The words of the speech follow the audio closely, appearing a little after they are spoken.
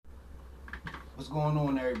What's going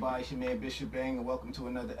on, everybody? It's your man Bishop Bang, and welcome to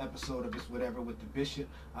another episode of It's Whatever with the Bishop.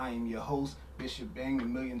 I am your host, Bishop Bang, the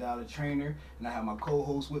 $1 Million Trainer, and I have my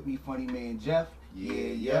co-host with me, Funny Man Jeff.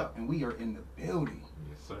 Yep. And we are in the building.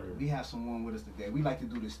 Yes, sir. We have someone with us today. We like to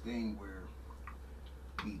do this thing where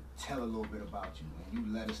we tell a little bit about you, and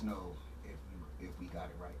you let us know if we got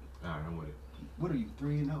it right. All right, I'm with it. What are you,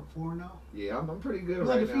 3-0, 4-0? Yeah, I'm pretty good You're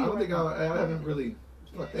right now. I don't think I haven't really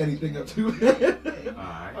fucked anything up too bad. All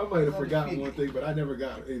right. I might have forgotten one thing, but I never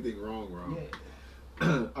got anything wrong.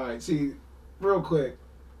 Yeah. All right, see, real quick,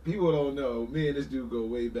 people don't know, me and this dude go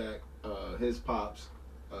way back. His pops,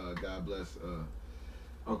 God bless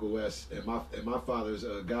Uncle Wes, and my father's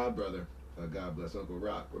god brother, God bless Uncle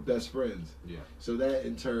Rock, we're best friends. Yeah. So that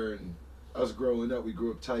in turn, us growing up, we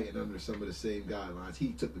grew up tight and under some of the same guidelines. He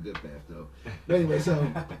took the good path though. But anyway, so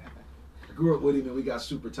I grew up with him and we got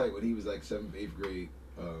super tight when he was like 7th, 8th grade.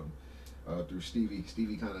 Through Stevie.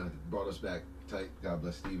 Stevie kind of brought us back tight. God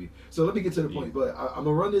bless Stevie. So let me get to the point. But I'm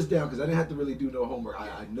gonna run this down because I didn't have to really do no homework.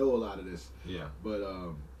 I know a lot of this. Yeah. But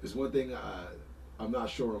there's one thing I'm not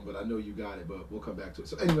sure on, but I know you got it. But we'll come back to it.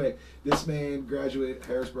 So anyway, this man graduated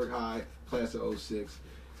Harrisburg High, class of 06.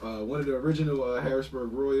 One of the original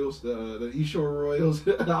Harrisburg Royals, the East Shore Royals.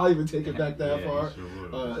 I'll even take it back that far.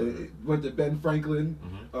 Went to Ben Franklin.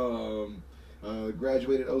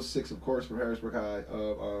 Graduated 06, of course, from Harrisburg High.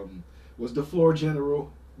 Was the floor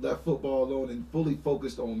general, left football alone, and fully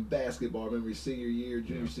focused on basketball. I remember your senior year,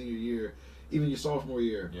 junior, senior year, even your sophomore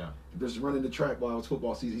year. Yeah. Just running the track while it was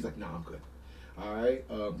football season. He's like, nah, I'm good. All right.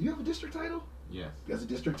 Do you have a district title? Yes. He has a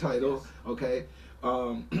district title. Yes. Okay.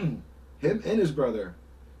 Him and his brother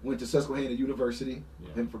went to Susquehanna University.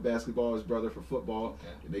 Yeah. Him for basketball, his brother for football.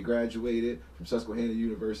 Okay. And they graduated from Susquehanna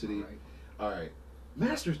University. All right. All right.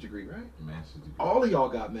 Master's degree, right? Master's degree. All of y'all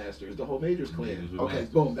got masters. The whole Majors clan. Majors with Okay,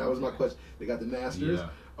 masters. boom. That was my question. They got the masters. Yeah.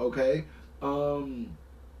 Okay.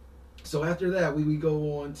 So after that, we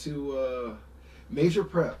go on to Major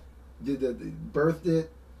Prep. Did the birthed it,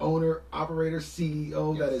 owner, operator,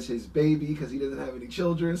 CEO. Yes. That is his baby because he doesn't have any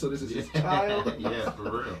children. So this is his child. Yeah, for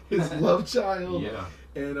real. His love child. Yeah.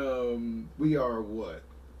 And we are what?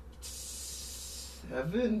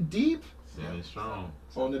 7 deep 7 strong.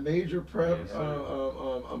 on the Major Prep Yes,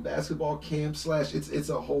 sir. basketball camp / it's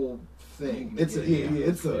a whole thing. It's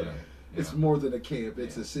Yeah. it's more than a camp.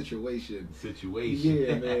 It's a situation. Situation.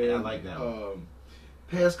 Yeah, man. I like that one.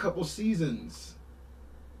 Past couple seasons,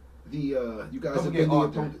 you guys Don't have forget been the author.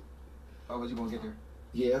 opponent. Oh, was you going to get there?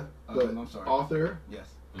 Yeah, but I'm sorry. author, Yes.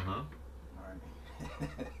 Uh-huh. All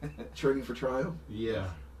right. Training for Triumph, Yeah.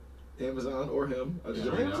 Amazon or him. Is it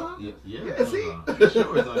Straight up. Amazon? Yeah. Yeah, see? Amazon.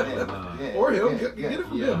 Sure, it's on Amazon. Yeah. Or him. Yeah, Get it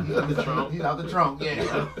from yeah. him. Out the trunk. He's out the trunk.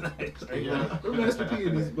 Yeah. Yeah. We're Master P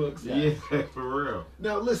in these books. Yeah, for real.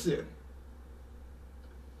 Now listen,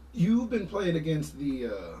 you've been playing against the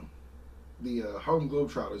Harlem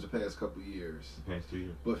Globetrotters the past couple of years. The past 2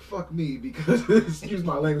 years. But fuck me, because excuse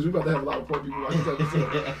my language, we're about to have a lot of poor people watching this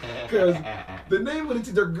episode. Because the name of the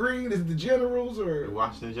team, they're green, is it the Generals or The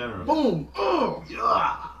Washington Generals. boom? Oh,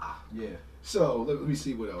 Yeah. Yeah. so let me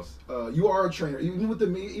see what else. You are a trainer, even with the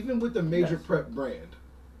Major Yes. Prep brand.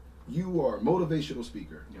 You are a motivational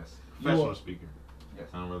speaker, Yes. Professional speaker. Yes.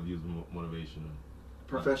 I don't really use motivational.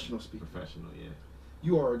 professional speaker. Professional, yeah.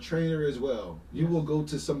 You are a trainer as well. You Yes. will go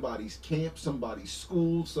to somebody's camp, somebody's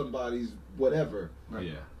school, somebody's whatever. Right.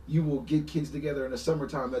 Yeah. You will get kids together in the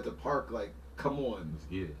summertime at the park. Like, come on. Let's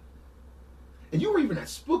get it. And you were even at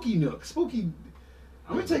Spooky Nook. Let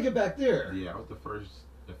me take it back there. Yeah, I was the first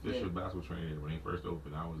official basketball trainer when they first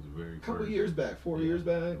opened. I was the very A couple first. years back, 4 Yeah. years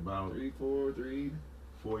back, About 3.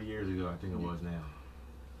 4 years ago, I think it was now.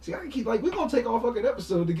 See, I can keep we're gonna take all fucking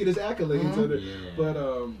episode to get his accolades. Mhm. Yeah. But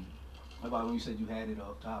How about when you said you had it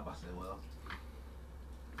off top? I said, well,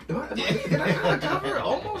 did I kind of cover it?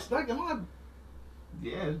 Almost like am I?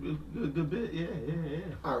 Yeah, it's a good bit. Yeah.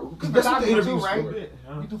 All right, You because that's what the photographer interview too, right? for. Bit,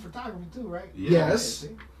 huh? you do photography too, right? Yeah. Yes.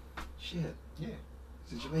 See? Shit, Yeah.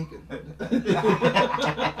 it's a Jamaican.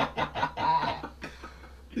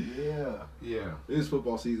 Yeah. Yeah. It is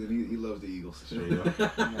football season. He loves the Eagles. Straight up.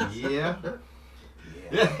 Yeah.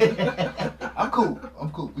 Yeah. I'm cool.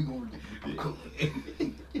 We gonna I'm cool.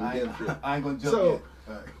 I ain't gonna jump So- yet.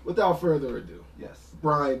 All right. Without further ado, Yes.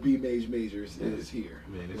 Brian B. Majors is here.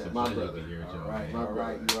 Man, this Yeah. is My my brother. brother. Here, All Joe, right. man. My All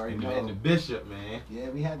right. brother. You already And the know. bishop, man. Yeah,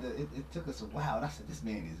 we had to. It took us a while. And I said, this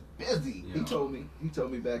man is busy. Yeah. He told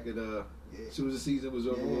me back at Yeah. as soon as the season was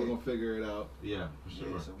over, we were Yeah. gonna figure it out. Yeah, for Yeah,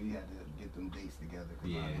 sure. so we had to get them dates together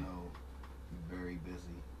because I Yeah. know you're very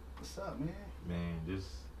busy. What's up, man? Man, just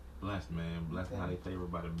blessed, man. Blessed how they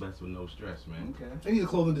favored by the best with no stress, man. Okay. I need a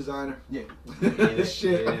clothing designer. Yeah.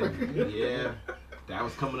 Shit. Yeah. That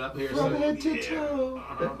was coming up here. From so, head to yeah. toe.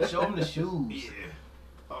 Show him the shoes. Yeah.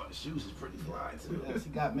 Oh, the shoes is pretty fly too. Yes,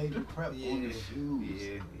 he got major prep on the shoes.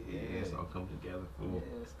 Yeah. It's all coming together full.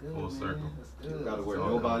 Yeah, it's good, full man. circle. That's good. Gotta wear That's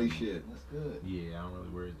nobody good. shit. That's good. Yeah, I don't really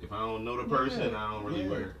worry. If I don't know the person, Yeah, I don't really yeah,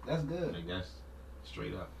 worry. That's good. Like that's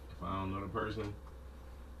straight up. If I don't know the person,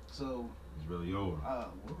 So, it's really over.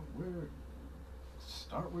 where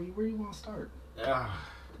start where you want to start? Ah,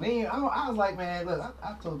 Man, I was like, man, look,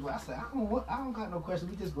 I told you, I said, I don't got no question.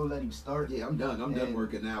 We just gonna let him start. Yeah, I'm done. I'm done And-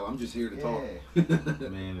 working now. I'm just here to talk.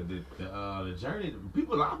 man, the journey.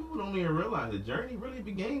 A lot of people don't even realize the journey really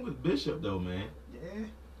began with Bishop, though, man. Yeah,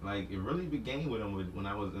 Like it really began with him when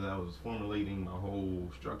I was formulating my whole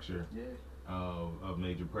structure yeah. of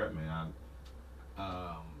Major Prep, man.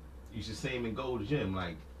 You should see him in Gold's Gym,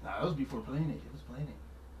 like. Nah, it was before Planet. It was Planet.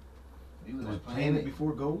 We was Was at Planet Planet.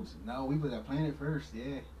 before Gold's? No, we was at Planet first.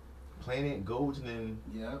 Yeah. Planet, Gold's, and then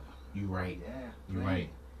Yep. you right. Yeah. You're Planet. right. It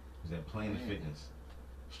was at Planet Planet. Fitness.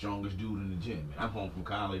 Strongest dude in the gym, man. I'm home from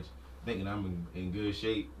college thinking I'm in good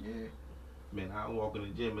shape. Yeah. Man, I walk in the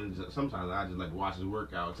gym and sometimes I just like watch his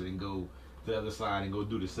workouts and then go to the other side and go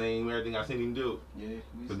do the same everything I seen him do. Yeah.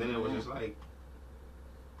 we But then used it to was do just like,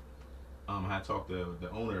 I talked to the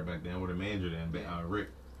owner back then, or the manager then, Rick,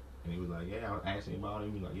 and he was like, yeah, I asked him about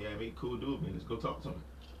him. He was like, yeah, man, cool dude, man. Let's go talk to him.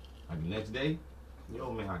 Like the next day,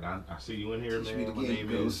 yo, man, I see you in here, Teach man. me the My game,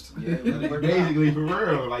 name is. Ghost. Yeah, we worked Basically, for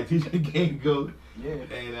real, like teaching the game go. Yeah.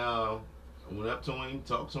 And I went up to him,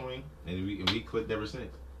 talked to him, and we clicked ever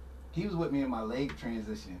since. He was with me in my leg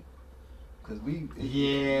transition. Cause we.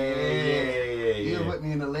 Yeah. He was with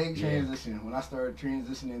me in the leg Yeah. transition. When I started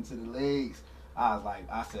transitioning to the legs, I was like,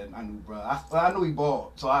 I knew, bro. I knew he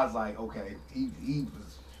balled, so I was like, okay, he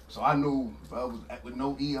was. So I knew, bro, was with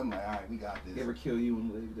no E. I'm like, all right, we got this. Ever kill you on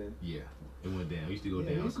the leg day? Yeah, it went down. We used to go Yeah,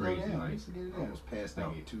 we down used to go crazy. down. We Like, used to get it I down. almost passed like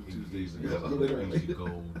out it- 2 it- Tuesdays it- ago. it Literally. used to go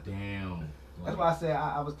down. That's why I said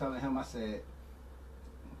I was telling him. I said,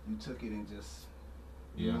 you took it and just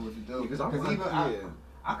Yeah. knew what to do. Because I'm like, even yeah.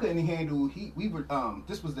 I couldn't handle. We were.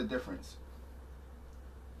 This was the difference.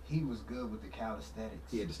 He was good with the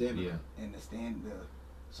calisthenics. He had to stand Yeah. And the stand.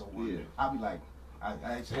 So Yeah. I'd be like,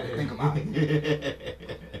 I used to have to think about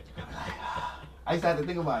it. I used to have to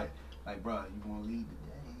think about it. Like, bro, you want to lead the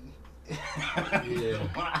day? Yeah.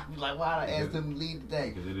 I'd be like, why I asked him to lead the day?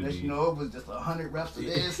 Because it'd But be- you know, it was just 100 reps of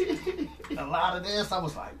this, a lot of this. I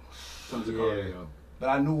was like, Tons of Yeah. cardio. but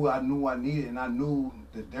I knew I needed, and I knew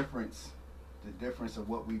the difference of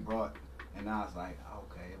what we brought, and I was like,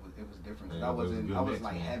 okay, it was different. 'Cause Yeah, I it was a wasn't, good I was mix,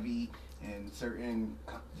 like man. heavy and certain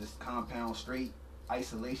just compound straight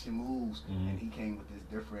isolation moves, Mhm. and he came with this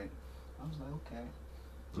different. I was like, okay.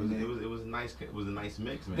 It was nice. It was a nice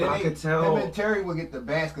mix, man. Then I they- could tell- Him and Terry would get the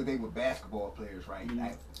basket. They were basketball players, right? Mhm.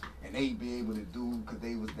 Like, and they'd be able to do because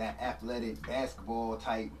they was that athletic basketball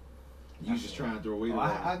type. You was just trying to throw weight Oh,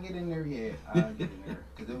 around. I get in there, yeah. I get in there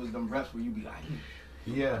because it was them reps where you be like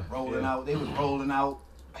Yeah. rolling yeah. out. They was rolling out,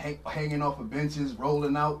 hanging off of benches,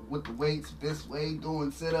 rolling out with the weights this way, doing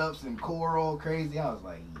sit ups and core all crazy. I was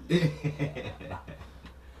like,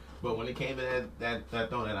 But when it came to that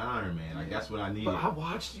throwing that iron, man, like that's what I needed. But I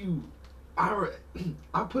watched you. I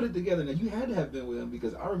put it together. Now you had to have been with him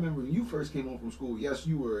because I remember when you first came home from school. Yes,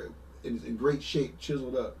 you were in great shape,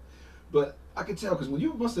 chiseled up. But I could tell because when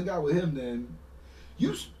you must have got with him, then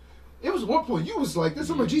it was one point you was like this.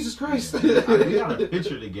 I'm like Jesus Christ. Yeah. We got a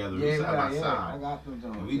picture together, yeah, side by I side, got them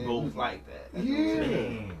Jones. and we Yeah, both was like that. that's what I'm Yeah.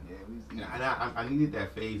 saying. Man. Yeah, we was, And I needed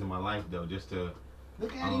that phase in my life though, just to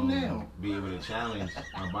look at him now. be able to challenge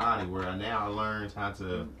my body. Where I learned how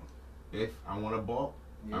to, if I want to bulk,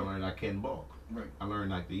 Yeah. I learned I can bulk. Right. I learned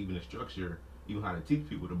like even the structure, even how to teach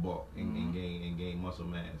people to bulk and gain muscle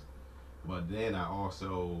mass. But then I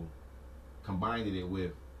also combined it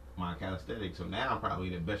with my calisthenics. So now I'm probably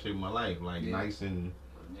in the best shape of my life, like Yeah. nice and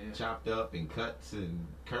Yeah. chopped up and cuts and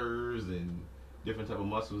curves and different type of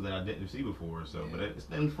muscles that I didn't see before. So, but it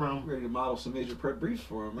stemmed from Ready to model some major prep briefs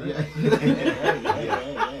for him, right? Yeah.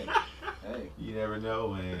 Hey. you never know,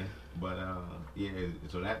 man. But yeah,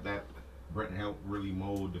 so that Brent helped really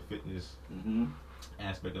mold the fitness Mm-hmm.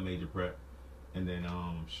 aspect of Major Prep, and then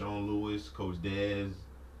Sean Lewis, Coach Dez,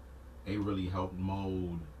 they really helped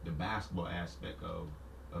mold the basketball aspect of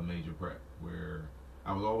Major Prep, where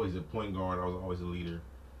I was always a point guard, I was always a leader,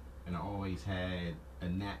 and I always had a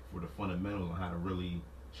knack for the fundamentals on how to really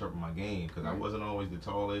sharpen my game because I Right. wasn't always the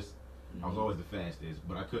tallest, I was always the fastest,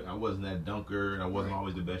 but I wasn't that dunker, and I wasn't Right.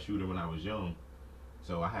 always the best shooter when I was young,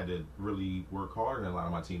 so I had to really work harder than a lot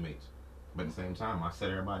of my teammates. But at the same time, I set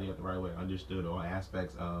everybody up the right way. I understood all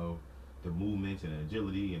aspects of the movements and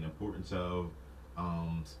agility and the importance of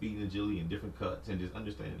speed and agility and different cuts and just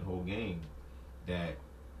understanding the whole game. that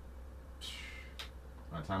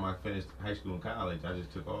by the time I finished high school and college, I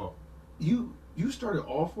just took off. You started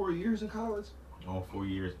all 4 years in college? All 4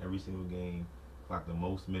 years, every single game, clocked the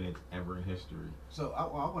most minutes ever in history. So I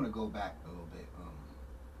want to go back a little bit.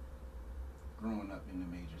 Growing up in the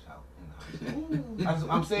majors house, in the high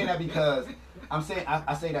school. I'm saying that because I say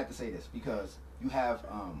that to say this because you have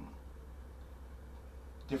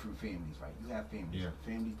different families, right? You have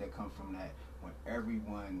families that come from that when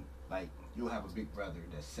everyone, like, you'll have a big brother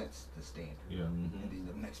that sets the standard, and then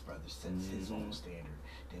the next brother sets his own standard,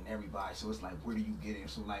 then everybody. So it's like, where do you get in?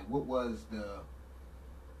 So like, what was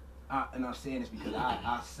and I'm saying this because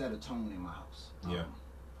I set a tone in my house.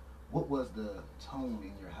 What was the tone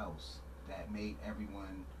in your house that made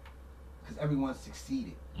everyone, because everyone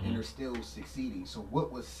succeeded and they're still succeeding. So what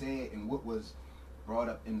was said and what was brought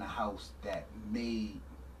up in the house that made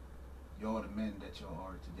y'all the men that y'all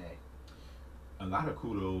are today? A lot of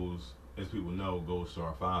kudos, as people know, goes to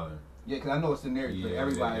our father. Yeah, because I know it's a narrative for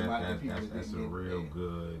everybody. That's a real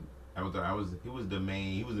good. He was the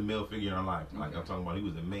main. He was the male figure in our life. Like I'm talking about, he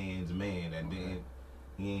was the man's man. That then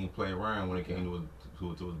he ain't play around when it came to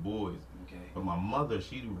his boys. Okay. But my mother,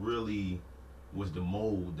 she really was the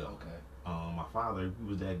mold, though. Okay. My father, he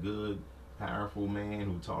was that good, powerful man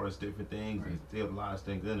who taught us different things and instilled a lot of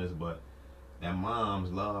things in us. But that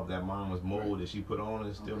mom's love, that mom's mold that she put on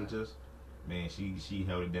us, instilled into us, man, she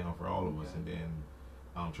held it down for all of us. And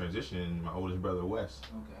then transitioning, my oldest brother, Wes.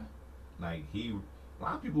 Okay. Like, a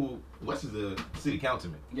lot of people, Wes is a city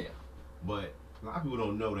councilman. Yeah. But a lot of people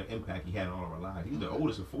don't know the impact he had on all of our lives. He's the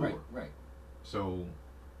oldest of four. Right. So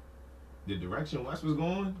the direction Wes was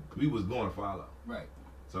going, we was going to follow. Right.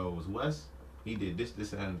 So it was Wes, he did this,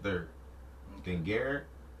 and the third. Okay. Then Garrett,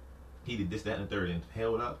 he did this, that, and the third, and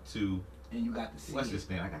held up to. And you got to see Wes's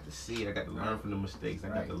thing. I got to see it. I got to learn from the mistakes. I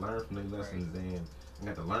got to learn from the lessons, and I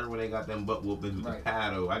got to learn when they got them butt whoopings with the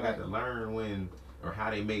paddle. I got to learn when or how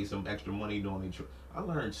they made some extra money doing their. I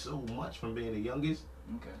learned so much from being the youngest.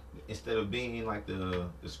 Okay. Instead of being like the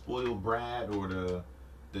spoiled brat or the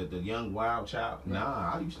young wild child.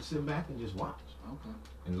 Nah, I used to sit back and just watch. Okay.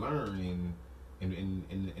 And learn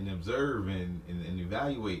and observe and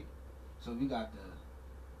evaluate. So we got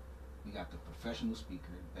the professional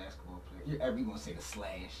speaker, the basketball player. You're gonna say the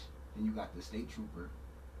slash. Then you got the state trooper,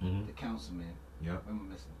 the councilman. Yep. What am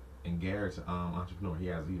I missing? And Garrett's entrepreneur. He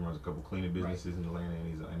runs a couple cleaning businesses in Atlanta, and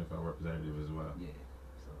he's an NFL representative as well. Yeah.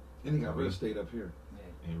 So. And he got real estate up here.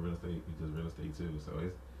 Yeah. And real estate, he does real estate too. So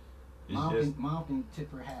it's Mom can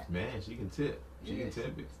tip her hat. Man, she can tip. She can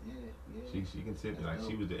tip it. Yeah. She can tip it. Like,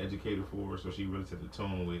 dope. she was the educator for us, so she really set the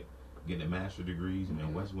tone with getting a master's degrees, and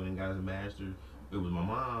then Wes went and got his master's. It was my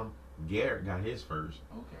mom. Garrett got his first.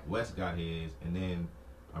 Okay. Wes got his, and then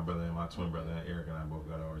my brother and my twin brother Eric and I both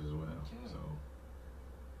got ours as well. Okay. So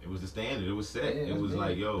it was the standard. It was set. Yeah, it was big.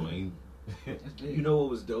 like, yo, man. You know what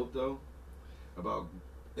was dope though about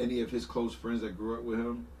any of his close friends that grew up with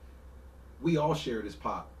him? We all shared his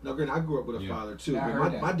pop. Now, granted, I grew up with a father too,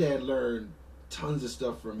 but my dad learned tons of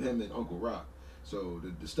stuff from him and Uncle Rock. So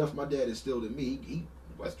the stuff my dad instilled in me,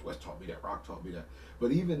 Wes taught me that, Rock taught me that.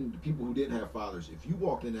 But even the people who didn't have fathers, if you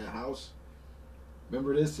walked in that house,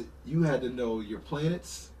 remember this, you had to know your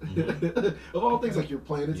planets. Of all things, like your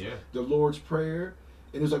planets, the Lord's Prayer,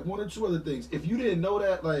 and there's like one or two other things. If you didn't know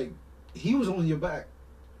that, like, he was on your back.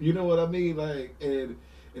 You know what I mean? Like, and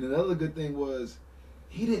another good thing was,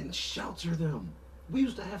 he didn't shelter them. We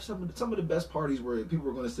used to have some of the best parties where people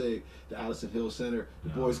were going to say the Allison Hill Center, the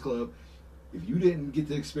Boys Club. If you didn't get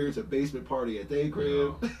to experience a basement party at their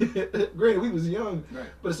crib, granted we was young,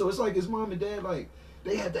 but so it's like his mom and dad, like,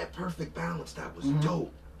 they had that perfect balance that was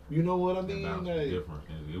dope. You know what I mean? That balance was different.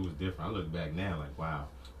 It was different. I look back now like, wow.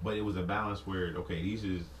 But it was a balance where, okay, these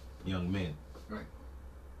is young men. Right.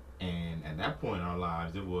 And at that point in our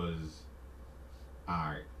lives, it was, all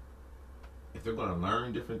right, if they're going to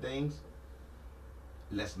learn different things,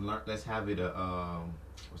 let's have it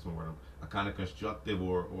what's the word? A kind of constructive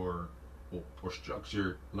or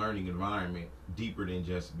structured learning environment deeper than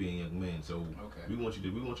just being young men. So we want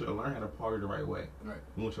you to learn how to party the right way. Right.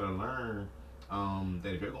 We want you to learn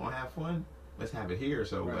that if you're gonna have fun, let's have it here.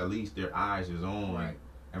 So at least their eyes is on. Right.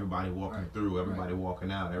 Everybody walking through, everybody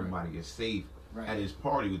walking out, everybody is safe at his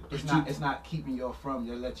party. It's not keeping y'all from.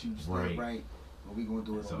 They let you stay right. But we gonna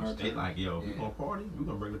do it. So they like, yo, we gonna party. We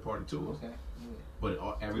gonna bring the party to us. Okay.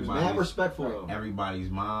 But mad respectful though. Everybody's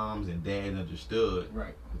moms and dads understood.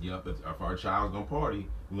 Right. Yep. If our child's gonna party,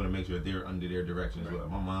 we want to make sure they're under their direction as well.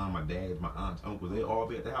 My mom, my dad, my aunts, uncles, they all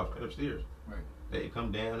be at the house right upstairs. Right. They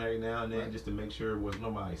come down every now and then just to make sure was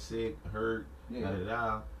nobody sick, hurt, da da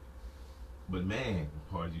da. But man,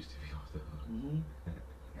 parties used to be off the hook.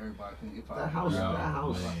 everybody can get That house, man,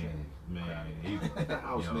 that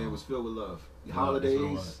house, yo. man, was filled with love. The Love, that's what it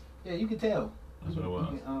holidays. was. Yeah, you can tell. That's what it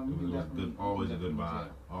was. You can It was definitely- good, always a good definitely vibe.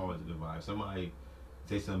 tell. Always a good vibe. Somebody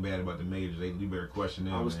say something bad about the majors, you better question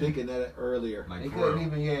them. I was man. thinking that earlier. Like They for couldn't real.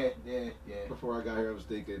 even, yeah. Before I got here, I was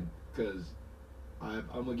thinking, because I'm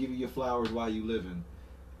going to give you your flowers while you living.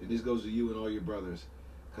 And this goes to you and all your brothers.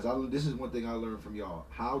 Because this is one thing I learned from y'all.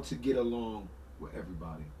 How to get along with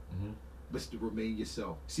everybody. Mhm. But to remain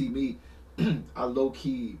yourself. See, me, I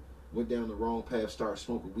low-key went down the wrong path, started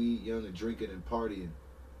smoking weed, young and drinking and partying.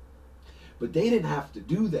 But they didn't have to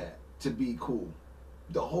do that to be cool.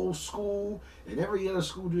 The whole school and every other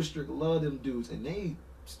school district loved them dudes, and they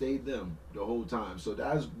stayed them the whole time. So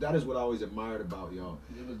that is what I always admired about y'all.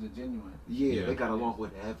 It was the genuine. Yeah, Yeah. they got along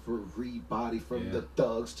with everybody, from Yeah. the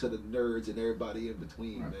thugs to the nerds and everybody in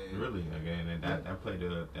between, Right. man. Really, again, and that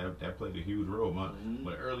played a huge role. Mhm.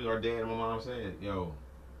 But earlier, our dad and my mom said, "Yo,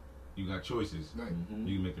 you got choices. Right. Mhm.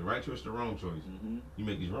 You can make the right choice or the wrong choice. Mhm. You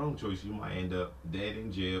make these wrong choices, you might end up dead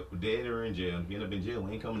in jail, dead or in jail. If you end up in jail,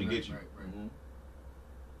 we ain't coming to Right, get you." Right, right. Mhm.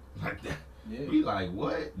 Like that. Yeah. We like,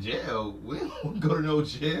 what? Jail? We don't go to no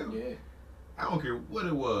jail. Yeah. I don't care what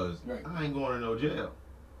it was. Right. I ain't going to no jail.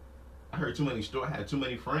 I heard too many stories. I had too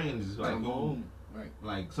many friends. Like, Come who, home. Right.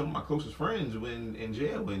 like some of my closest friends when in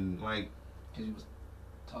jail, and like, Because you was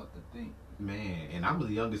taught to think. man, and I'm the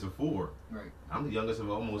youngest of four. Right. I'm the youngest of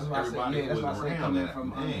almost That's why I everybody said, yeah, who that's was why I said around coming that. from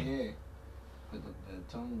Man, yeah. But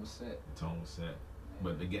the tone was set. the tone was set. Man.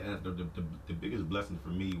 But again, the biggest blessing for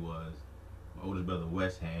me was my oldest brother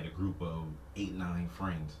Wes had a group of 8-9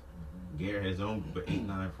 friends. Garrett had his own group of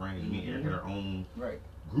 8-9 friends. Me and Eric had our own Right.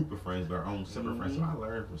 group of friends, but our own separate friends. So I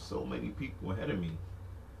learned from so many people ahead of me.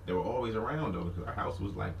 They were always around though, because our house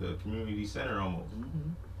was like the community center almost.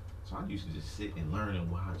 Mhm. So I used to just sit and learn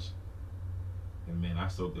and watch. And man, I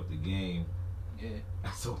soaked up the game. Yeah.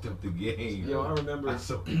 I soaked up the game. Yo, I remember. I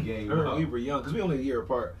soaked the game I remember up. we were young because we only a year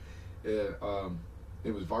apart.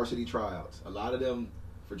 It was varsity tryouts. A lot of them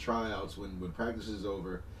for tryouts when practice is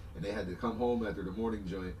over and they had to come home after the morning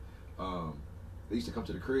joint. They used to come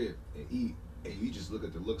to the crib and eat, and you just look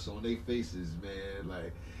at the looks on their faces, man.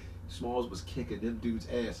 Like Smalls was kicking them dudes'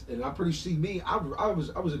 ass, and I pretty see me. I was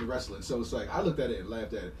into wrestling, so it's like I looked at it and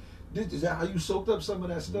laughed at it. Is that how you soaked up some of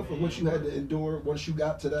that stuff, or what you had to endure once you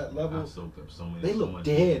got to that level? I soaked up so many. They so look much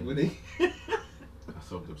dead game. when they. I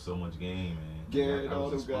soaked up so much game, man. Garrett and I all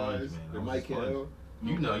was them a sponge, guys, man. I the was a Mike sponge. Hill.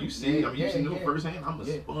 You know, you see, I mean, you see yeah. firsthand. I'm a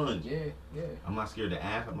Yeah. sponge. Yeah. I'm not scared to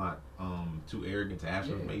ask. I'm not too arrogant to ask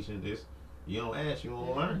Yeah. information. This, you don't ask, you won't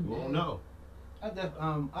Yeah, learn. You yeah. won't know.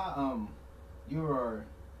 You are,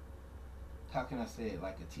 how can I say it,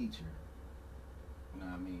 like a teacher. You know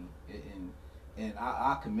what I mean? And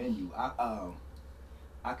I commend you.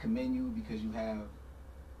 I commend you because you have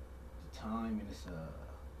the time, and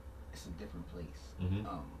it's a different place. Mhm.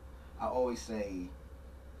 I always say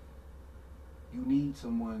you need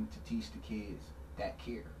someone to teach the kids that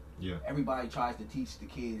care. Yeah. Everybody tries to teach the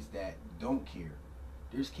kids that don't care.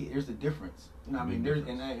 There's a difference. You know what I mean? Big There's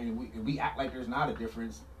difference. and we act like there's not a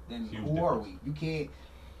difference. Then Huge who are difference. we?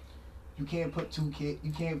 You can't put two kids.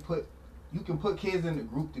 You can put kids in a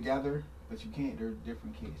group together, but you can't. They're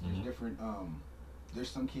different kids. Mhm. There's different. There's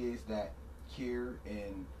some kids that care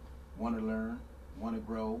and want to learn, want to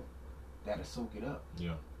grow, that'll soak it up,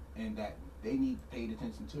 Yeah. and that they need paid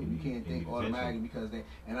attention to. They You need- can't they think need automatically because they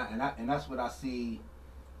and that's what I see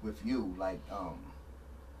with you. Like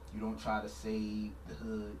you don't try to save the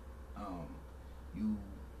hood. You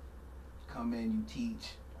come in, you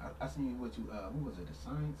teach. I seen what you what was it? The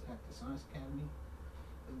Science Academy.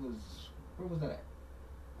 It was where was that at?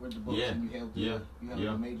 Where the books Yeah, and you held yeah, you held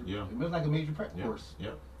yeah, a major. yeah. It was like a major prep Yeah. course.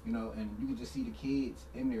 Yeah. You know, and you could just see the kids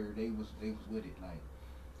in there. They was with it. Like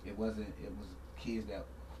it was kids that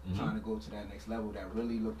Mhm. trying to go to that next level that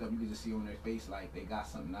really looked up. You could just see on their face like they got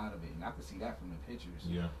something out of it, and I could see that from the pictures.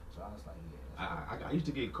 Yeah. So I was like, yeah. That's I used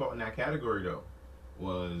to get caught in that category though.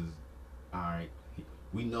 Was all right.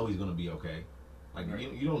 We know he's gonna be okay. Like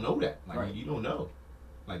Right. you don't know that. Like Right. you don't know.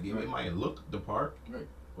 Like it Right. might look the part, Right.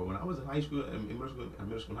 but when I was in high school, in middle school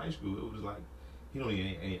and high school, it was like he don't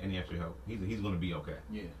need any extra help. He's gonna be okay.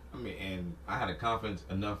 Yeah. I mean, and I had a confidence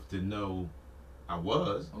enough to know I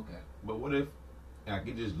was. Okay. But what if I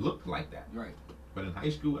could just look like that? Right. But in high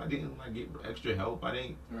school, I didn't like get extra help. I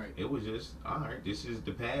didn't. Right. It was just all right. This is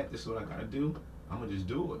the path. This is what I gotta do. I'm gonna just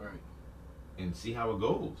do it Right. and see how it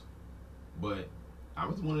goes. But I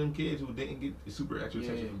was one of them kids who didn't get super extra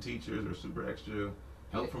attention Yeah. from teachers or super extra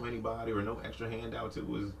help Yeah. from anybody or no extra handouts. It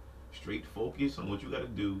was straight focus on what you gotta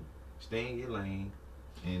do. Stay in your lane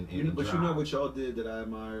and But you know drive. what y'all did that I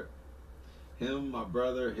admire? him, my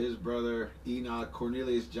brother, his brother, Enoch,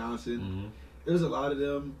 Cornelius Johnson. Mm-hmm. There was a lot of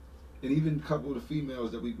them, and even a couple of the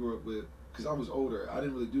females that we grew up with. Because I was older, I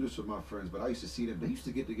didn't really do this with my friends, but I used to see them. They used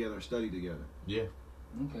to get together and study together. Yeah.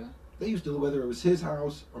 Okay. They used to, whether it was his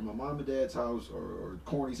house or my mom and dad's house or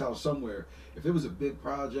Corny's house somewhere, if it was a big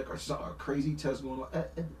project or a crazy test going on,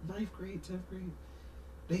 at 9th grade, 10th grade,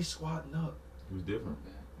 they squatting up. It was different.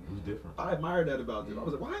 It was different. I admired that about them. I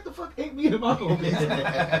was like, why the fuck ain't me and my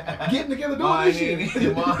homies getting together doing this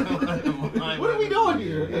shit? What are we doing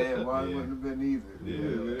here? Yeah, mine wouldn't have been either. Yeah,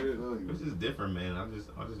 man. It was just different, man. I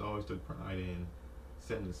just always took pride in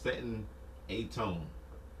setting a tone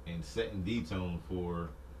and setting the tone for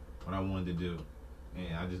what I wanted to do.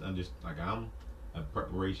 And I just understood, like, I'm a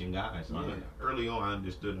preparation guy. So early on, I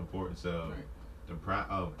understood the importance of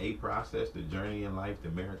a process, the journey in life, the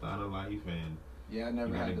marathon of life, and yeah, I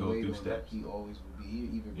never had to go wait through on steps. He always would be.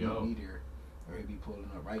 He'd either be me there, or he'd be pulling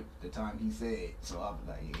up right the time he said. So I was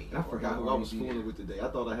like, yeah. And I forgot who I was fooling with today. I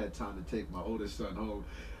thought I had time to take my oldest son home.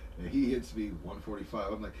 And he hits me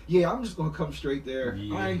 1:45. I'm like, yeah, I'm just gonna come straight there.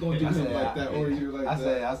 Yeah. I ain't gonna do nothing like that or you like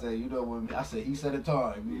that. I said, you know what? I said he said a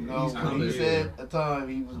time. You know, He's when he said a time,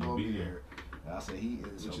 he was gonna be there. I said he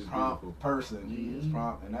is Which a is prompt beautiful. person. He is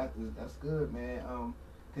prompt, and that's good, man.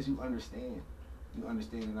 Because you understand,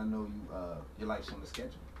 and I know you. Your life's on the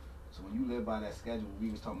schedule. So when you live by that schedule, we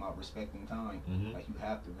was talking about respecting time. Mhm. Like you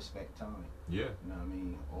have to respect time. yeah, You know what I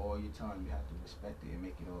mean? All your time, you have to respect it and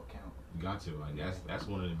make it all count. you got to. Like that's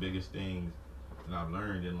one of the biggest things that I've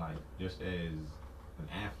learned in life, just as an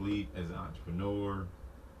athlete, as an entrepreneur,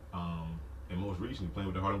 and most recently playing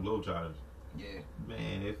with the Harlem Globetrotters. Yeah.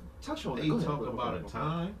 Man, if Touch on they it. Go talk ahead. about a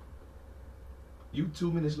time, you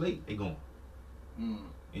 2 minutes late, they gone. Mm.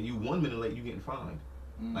 And you 1 minute late, you getting fined.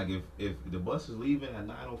 Mm. Like if the bus is leaving at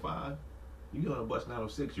 9:05, you get on the bus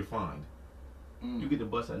 9:06, you're fined. Mm. You get the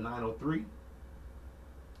bus at 9:03,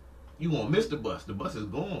 you won't miss the bus. The bus is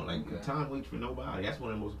gone. Like time waits for nobody. That's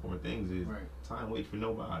one of the most important things is time waits for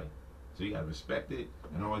nobody. So you gotta respect it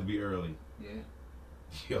and always be early. Yeah.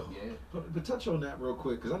 Yo. Yeah. But touch on that real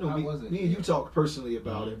quick, because I know How me was it? and you talked personally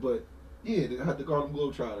about Mhm. it, but yeah, they had the Harlem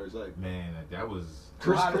Globetrotters. Like Man, that was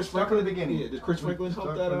Chris Start from Franklin. the beginning. Yeah, did Chris Franklin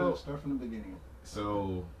help that out? Start from the beginning.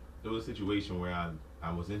 so. There was a situation where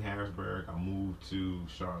I was in Harrisburg. I moved to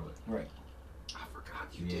Charlotte. Right. I forgot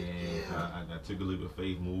you Yeah, did. Yeah. I took a leap of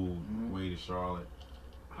faith, moved way to Charlotte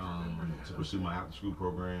to pursue my after school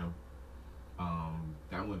program.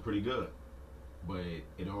 That went pretty good, but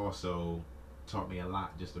it also taught me a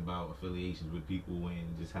lot just about affiliations with people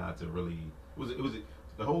and just how to really it was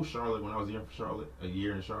the whole Charlotte. When I was here for Charlotte, a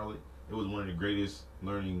year in Charlotte, it was one of the greatest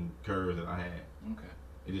learning curves that I had. Okay.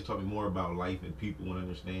 It just taught me more about life and people and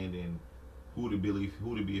understanding who to be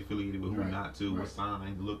affiliated with, who not to, what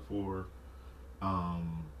signs to look for.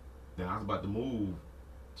 Then I was about to move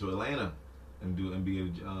to Atlanta and be a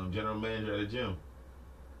general manager at a gym.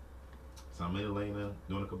 So I'm in Atlanta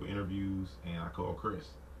doing a couple interviews, and I call Chris.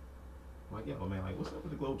 I'm like, yo, man, like, what's up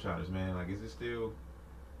with the Globetrotters, man? Like, is it still,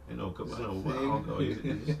 a couple, is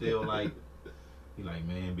it still like? He like,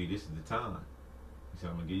 man, B, this is the time. He said,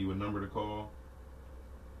 I'm gonna give you a number to call.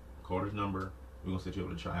 Call this number. We're gonna set you up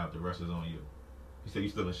to try out. The rest is on you. He said, you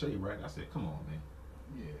still in shape, right? I said, come on, man.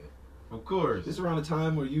 Yeah. Of course. This around the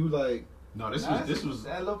time where you like. No, this was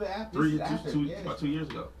a little bit after. about 2 years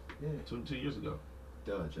ago. Yeah. Two years ago.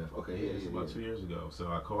 Duh, Jeff. Okay, It's about 2 years ago. So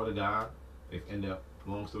I called a guy. They ended up,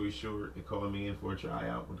 long story short, they called me in for a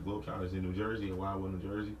tryout with the Globetrotters in New Jersey, in Wildwood, New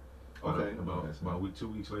Jersey. Okay. About 2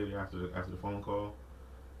 weeks later, after the phone call,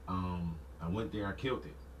 I went there. I killed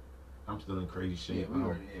it. I'm still in crazy shape.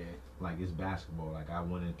 Like it's basketball. Like I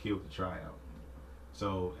went and killed the tryout.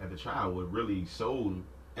 So at the tryout, what really sold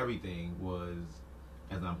everything was,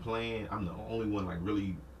 as I'm playing, I'm the only one like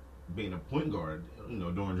really being a point guard.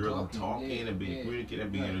 During drills, talking and being communicative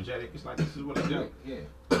and being energetic. It's like this is what I do. Yeah.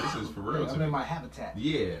 This is for real. I'm in my habitat.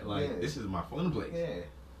 Yeah, this is my fun place. Yeah.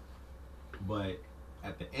 But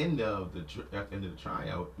at the end of the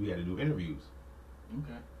tryout, we had to do interviews.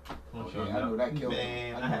 Okay. I know that killed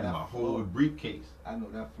man. me. I had my whole briefcase. I know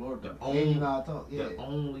that floor. The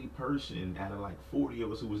only person out of like 40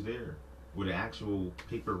 of us who was there with an actual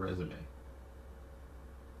paper resume.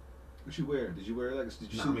 What you wear? Did you wear like?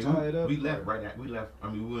 Did you Nah, tie it up? We left.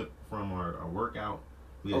 We went from our workout.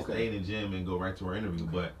 We had to stay in the gym and go right to our interview.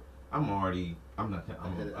 But I'm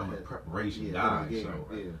a preparation guy, so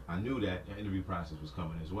I knew that the interview process was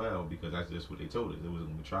coming as well because that's just what they told us. It was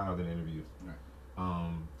going to be trial and interview. Right.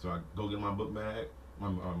 So I go get my book bag, my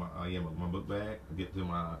book bag. I get to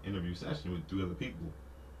my interview session with 3 other people.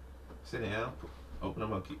 Sit down, open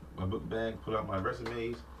up my book bag, pull out my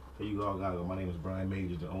resumes, Here you go, guys. My name is Brian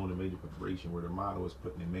Majors, the owner of Major Preparation, where the motto is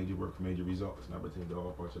putting in major work for major results, and opportunity to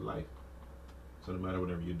all parts of life. So no matter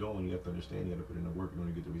whatever you're doing, you have to understand you have to put in the work in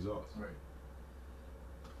order to get the results. Right.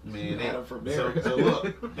 Man, from there. so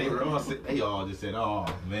look, they all just said, "Oh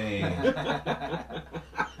man,"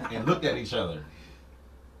 and looked at each other,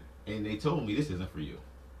 and they told me, "This isn't for you."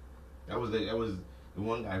 That was the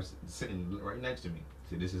one guy sitting right next to me.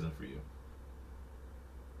 Said, "This isn't for you."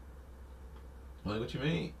 I'm like, what you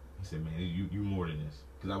mean? He said, "Man, you more than this."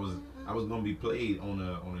 Because I was gonna be played on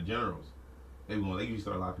the generals. They usually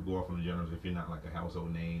start a lot of people off on the generals if you're not like a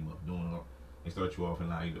household name of doing all. They start you off and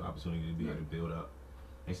allow you the opportunity to be able to build up.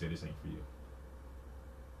 They said, "This ain't for you."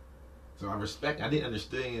 So I didn't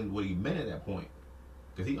understand what he meant at that point.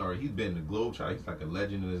 Because he's been the Globetrotter. He's like a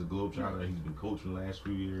legend in his Globetrotter. Right. He's been coaching the last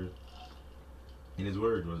few years. And his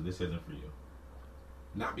word was, "This isn't for you."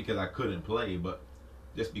 Not because I couldn't play, but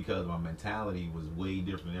just because my mentality was way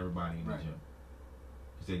different than everybody in the gym.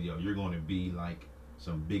 He said, "Yo, you're going to be like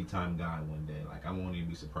some big time guy one day. Like, I won't even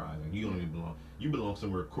be surprised. Like, you belong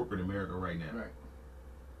somewhere corporate America right now." Right.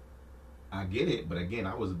 I get it, but again,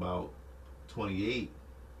 I was about 28,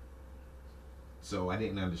 so I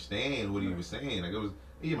didn't understand what he was saying.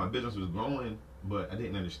 Like, my business was growing, but I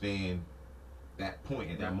didn't understand that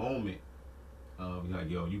point at that moment. Like,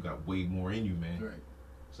 yo, you got way more in you, man. Right.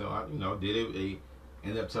 So I, did it. They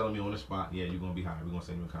ended up telling me on the spot, "Yeah, you're gonna be hired. We're gonna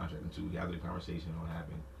send you a contract in 2 weeks." After the conversation, all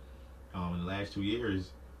happened. In the last 2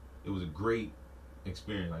 years, it was a great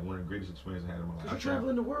experience, like one of the greatest experiences I had in my life. You're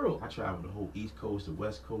traveling the world. I traveled the whole East Coast, the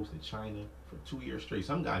West Coast, to China for 2 years straight.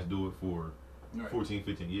 Some guys do it for 14,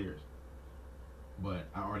 15 years. But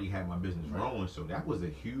I already had my business rolling, so that was a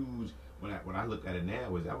huge, when I look at it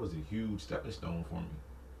now, that was a huge stepping stone for me.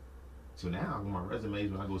 So now on my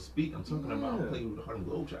resumes, when I go speak, I'm talking about playing with the Harlem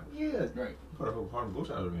Globetrotters. Yeah. Right. Part of the Harlem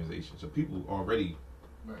Globetrotters organization. So people already,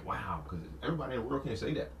 wow, because everybody in the world can't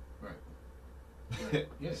say that. Right.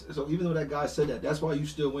 Yes. So even though that guy said that, that's why you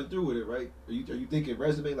still went through with it, right? Are you thinking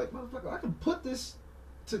resume like, motherfucker, I can put this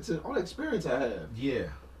to all the experience I have. Yeah,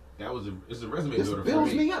 it's a resume this builder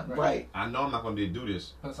builds for me. me up, right? I know I'm not gonna be able to do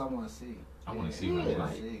this. Plus, I want to see. I want to see what it's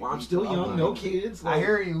like. Well, I'm still young, no kids. I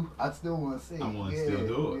hear you. I still want to see. I want to still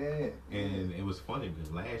do it. Yeah. And it was funny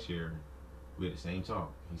because last year we had the same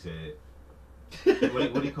talk. He said,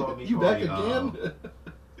 "What he called me? You back again?"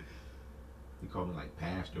 He called me like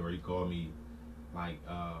pastor, or he called me like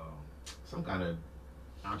some kind of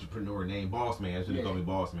entrepreneur name, boss man. That's what he called me,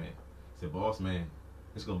 boss man. He said, "Boss man,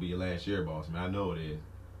 it's gonna be your last year, boss man. I know it is."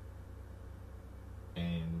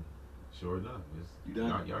 And sure enough, you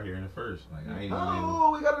done? Y'all hearing it first. Like, I ain't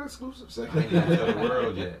we got an exclusive second. I ain't even tell the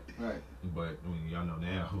world yet. Right. But I mean, y'all know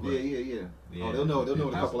now. But, yeah. Oh, they'll know in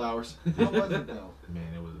a couple hours. How was it though?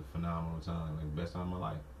 Man, it was a phenomenal time. Like, best time of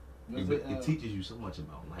my life. It teaches you so much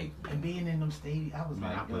about life. And being in them stadiums,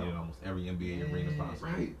 I played in almost every NBA arena possible.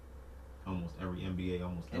 Right. Almost every NBA,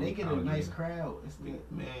 almost and every. And they get a nice crowd.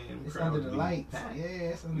 It's under the lights. Packed. Yeah,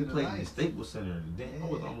 it's under the lights. We played in the Staples Center. I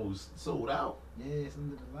was almost sold out. Yeah, it's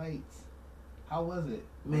under the lights. How was it?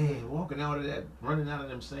 Man, walking out of that, running out of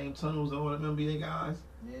them same tunnels, all them NBA guys.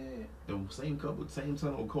 Yeah. The same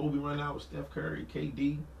tunnel Kobe run out with Steph Curry,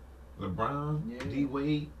 KD, LeBron, D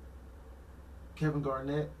Wade, Kevin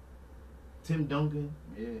Garnett, Tim Duncan.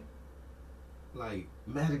 Yeah. Like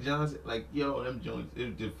Magic Johnson, like yo, them joints.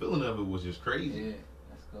 The feeling of it was just crazy. Yeah,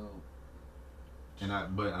 let's go. And I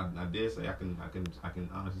did say I can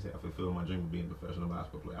honestly say I fulfilled my dream of being a professional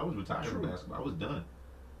basketball player. I was retired from basketball. I was done.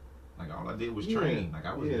 Like all I did was train. Like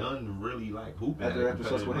I was done really like hooping. After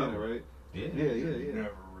Susquehanna, right? Yeah.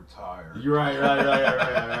 Never retire. You're right.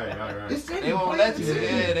 They won't let you.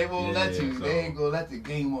 Yeah, they won't let you. So, they ain't gonna let the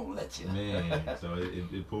game won't let you. Man, so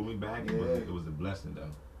it pulled me back. It was a blessing though.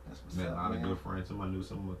 Met a lot of good friends. Some I knew,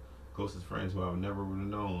 some of my closest friends who I've never would have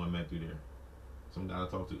known I met through there. Some guys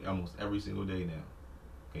I talk to almost every single day now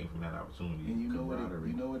came from that opportunity. And you know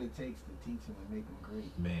what it takes to teach them and make them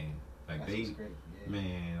great. Man, like That's great. Yeah.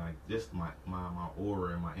 Man, like just my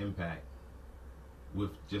aura and my impact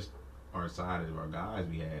with just our side of our guys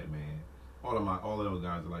we had, man. All of those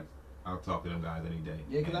guys are like, I'll talk to them guys any day.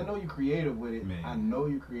 Yeah, because I know you're creative with it. Man. I know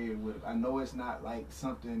you're creative with it. I know it's not like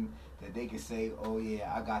something that they can say, oh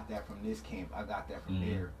yeah, I got that from this camp. I got that from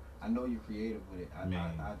there. I know you're creative with it. I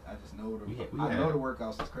just know I know the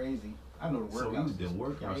workouts is crazy. I know the workouts. So we did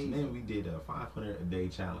workouts, and then we did a 500 a day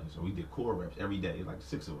challenge. So we did core reps every day, like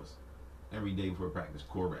 6 of us. Every day before practice,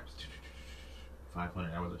 core reps.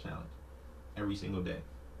 500 hours of challenge. Every single day.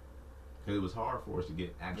 Because it was hard for us to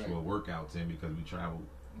get actual workouts in because we traveled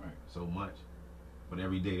so much. But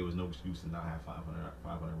every day there was no excuse to not have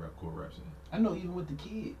 500 rep core reps in. I know even with the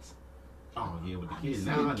kids. Oh yeah, with the I be kids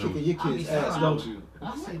seeing now I know. Kicking your I be kids' seeing ass, some- don't you?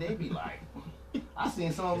 I see they be like, I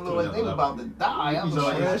seen some of them It's look like they was another about to die. I was So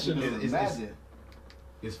like, it's- imagine.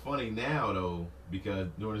 It's funny now though because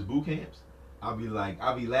during his boot camps, I'll be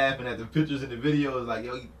laughing at the pictures and the videos like,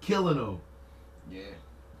 yo, you killing them, Yeah.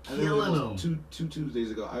 I literally killing them. almost two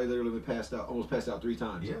Tuesdays ago, I literally almost passed out 3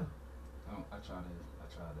 times. Yeah. I try to.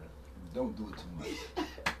 Don't do it too much.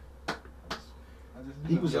 I just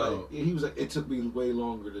He was Yo. like, it took me way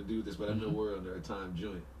longer to do this, but I know we're under a time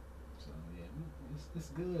joint. So yeah, it's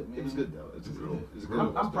good, man. It was good though. It's It's good. good. It's good.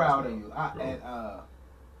 I'm proud of It's you. Bro.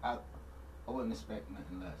 I wouldn't expect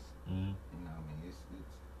nothing less. Mm-hmm. You know what I mean? It's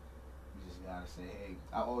you just gotta say, hey.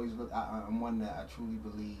 I always look. I'm one that I truly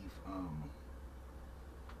believe.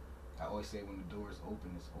 I always say when the door is open,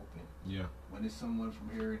 it's open. Yeah. When it's someone from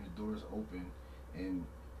here and the door is open, and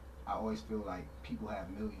I always feel like people have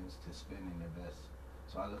millions to spend in their best.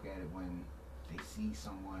 So I look at it when they see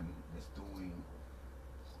someone that's doing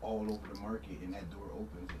all over the market and that door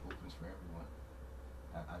opens, it opens for everyone.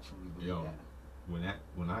 I truly believe Yo. that.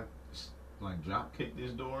 When I like drop kick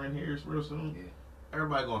this door in here real soon, Yeah.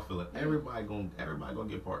 everybody gonna feel it. Everybody gonna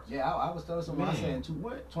get parts. Yeah, I was telling someone, I Man. said in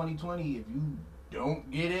 2020, if you don't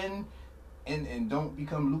get in and don't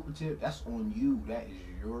become lucrative, that's on you. That is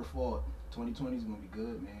your fault. 2020 is gonna be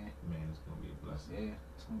good, man. Man, it's gonna be a blessing. Yeah,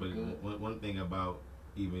 it's gonna But be good. one thing about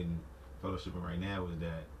even fellowshipping right now is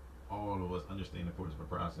that all of us understand the importance of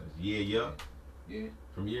the process. Yeah. Yeah.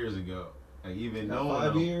 From years ago, like even Got knowing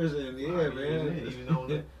 5 them- years and 5 yeah, years man. in, even knowing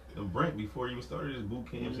that Brent before he even started his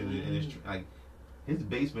boot camps and his like his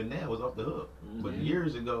basement now was off the hook. But Mhm.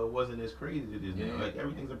 years ago it wasn't as crazy as it is Yeah. now. Like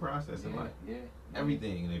everything's a process in Yeah, life. yeah.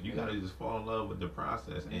 Everything, and if you Yeah. gotta just fall in love with the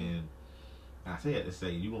process, Yeah. and I say that to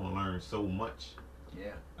say you gonna learn so much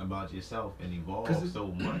Yeah. about yourself and 'Cause evolve it- so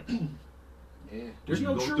much. Yeah. There's When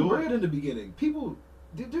no you go true through bread in the beginning. People,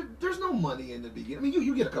 there's no money in the beginning. I mean,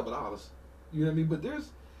 you get a couple dollars. You know what I mean? But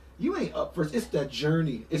you ain't up first. It's that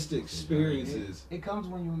journey. It's the experiences. It comes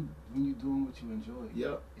when you doing what you enjoy.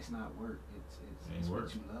 Yep. It's not work. Ain't It's work.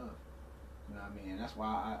 what you love. You know what I mean? And that's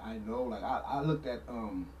why I know. Like I looked at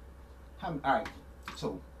all right.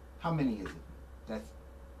 So how many is it that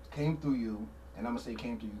came through you? And I'm gonna say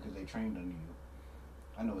came through you because they trained under you.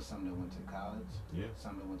 I know it's some that went to college. Yeah.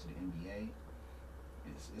 Some that went to the NBA.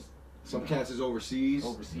 It's Some cats is overseas.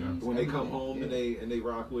 overseas. Yeah. When they come everything, home yeah. and they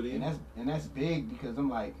rock with him. And that's big because I'm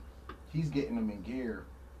like, he's getting them in gear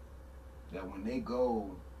that when they go,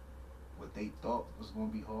 what they thought was gonna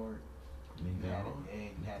be hard, you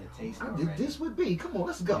had a taste I already. did this with B. Come on,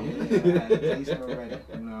 let's go. Yeah, I had a taste already.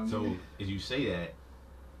 You know what I So mean? as you say that,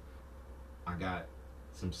 I got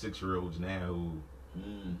some 6-year-olds now who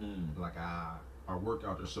Mm-hmm. like our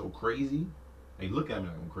workouts are so crazy. They look at me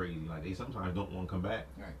like I'm crazy. Like they sometimes don't want to come back,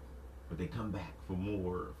 Right. but they come back for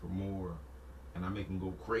more, and I make them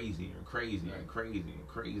go crazier and crazier and Right. crazier and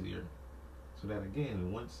crazier. So that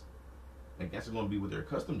again, once like that's going to be what they're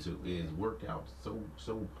accustomed to is workouts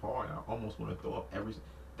so hard. I almost want to throw up every.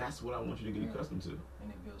 That's what I want you to get Yeah. accustomed to. And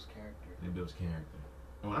it builds character. And it builds character.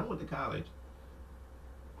 And when I went to college,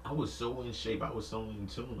 I was so in shape. I was so in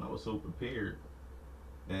tune. I was so prepared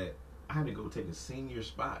that I had to go take a senior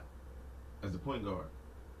spot as the point guard.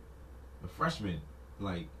 A freshman,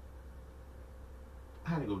 like, I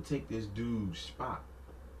had to go take this dude's spot.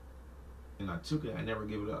 And I took it. I never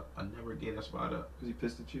gave it up. I never gave that spot up. Because he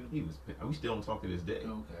pissed at you? We still don't talk to this day.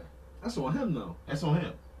 Okay. That's on him, though. That's on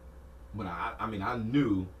him. But I mean, I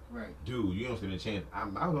knew, Right. dude, you don't stand a chance. I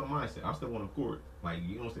was on mindset. I'm still on the court. Like,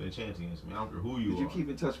 you don't stand a chance against me. I don't care who you Did are. you keep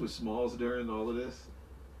in touch with Smalls during all of this?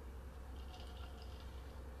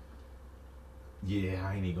 Yeah,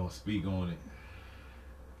 I ain't even gonna speak on it.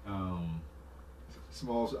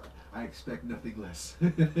 Smalls, I expect nothing less.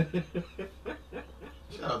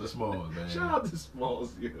 Shout out to Smalls, man. Shout out to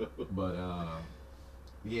Smalls, yo. But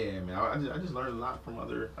yeah, man, I just learned a lot from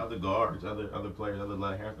other guards, other players, other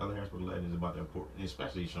Harrisburg legends about the importance,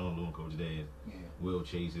 especially Sean Lewin, Coach Dad, Yeah. Will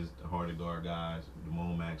Chases, the harder guard guys,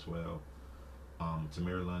 Damone Maxwell,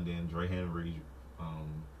 Tamir London, Dre Henry, Yeah,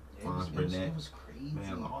 Fonz Burnett. It was crazy.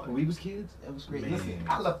 Man, all When we was kids, It was crazy. Man. Listen,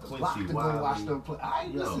 I left the block Quincy to go watch Wiley. them play.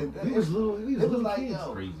 Listen. we was little. We was It was little like, kids.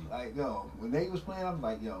 yo, Crazy. like, yo, when they was playing, I was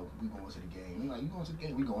like, yo, we going to the game. They like, you going to the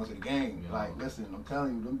game? We going to the game. Yo. Like, listen, I'm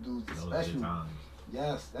telling you, them dudes those are good special. times.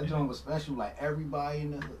 Yes, that Yeah. joint was special. Like, everybody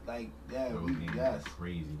in the, like, yeah, Those we, games yes, were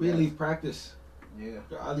crazy. We Yes. leave practice. yeah.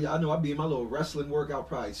 I know I'd be in my little wrestling workout,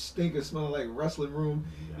 probably stinking, smelling like wrestling room.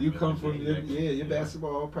 You come from your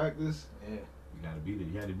basketball practice. Yeah. You gotta be there.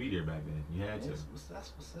 You had to be there back then. You had to.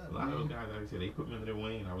 That's what's up, A lot of those man. guys, like I said, they put me under their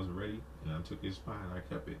wing. I was ready, and I took his spot, and I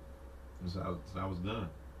kept it. And so I was done.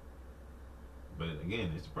 But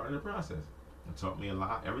again, it's part of the process. It taught me a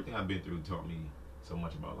lot. Everything I've been through taught me so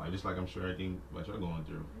much about life. Just like I'm sure everything what you're going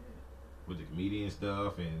through with the comedian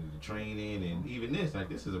stuff and the training and even this. Like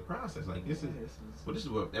this is a process. Like this is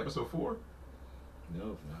what episode 4.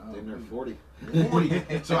 No, they're 40. 40.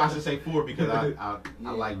 So I should say 4 because I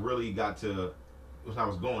like really got to when I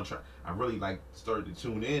was going. I really like started to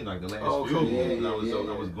tune in like the last few. Cool.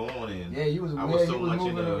 I was going and you was. I was so was much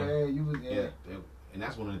moving, in you was. and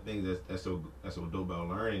that's one of the things that's so dope about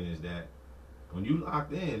learning is that when you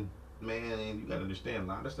locked in, man, and you gotta understand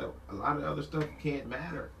a lot of other stuff can't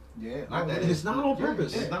matter. Yeah, not that it's not on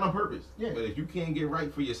purpose. It's not on purpose. Yeah. But if you can't get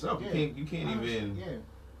right for yourself, you can't even. Yeah.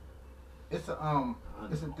 It's a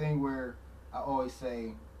thing where I always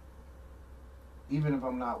say, even if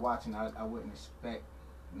I'm not watching, I wouldn't expect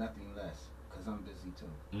nothing less because I'm busy too.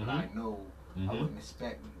 Mm-hmm. But I know I wouldn't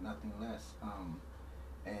expect nothing less.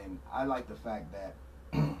 And I like the fact that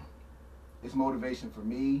it's motivation for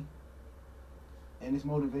me, and it's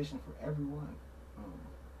motivation for everyone.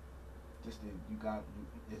 Just that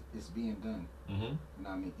it's being done. Mm-hmm. You know what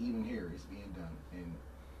I mean? Even here, it's being done, and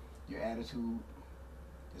your attitude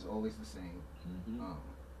is always the same. Mm-hmm.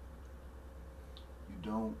 You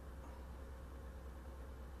don't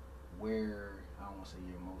wear, I don't want to say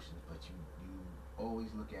your emotions, but you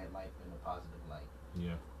always look at life in a positive light.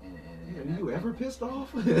 Yeah. And you ever pissed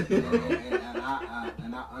off? and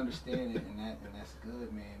I understand it, and that's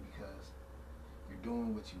good, man, because you're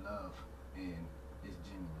doing what you love, and it's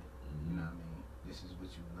genuine. You know what I mean? This is what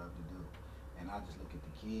you love to do, and I just look at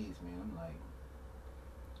the kids, man. I'm like,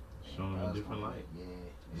 showing a different light.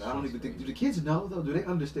 Yeah. I don't even think. Do the kids know though? Do they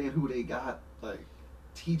understand who they got? Like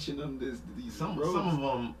teaching them these. Some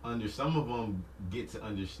of them get to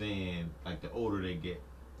understand like the older they get.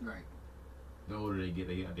 Right. The older they get,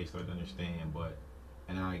 they start to understand. But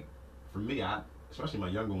for me, especially my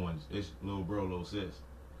younger ones, it's little bro, little sis.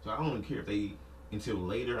 So I don't even care if they until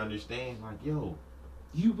later understand. Like, yo,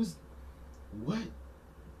 you was what?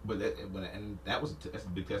 That's a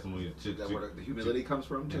big testimony to where the humility comes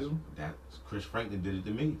from too. That's Chris Franklin did it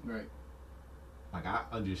to me. Right. Like I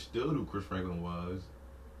understood who Chris Franklin was,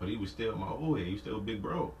 but he was still my old head. He was still a big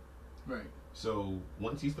bro. Right. So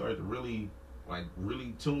once he started to really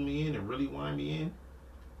tune me in and really wind me in,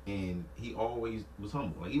 and he always was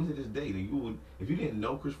humble. Like even to this day, if you didn't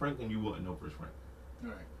know Chris Franklin, you wouldn't know Chris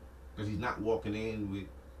Franklin. Right. Because he's not walking in with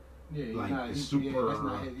super. Yeah, that's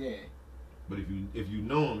not his, yeah. But if you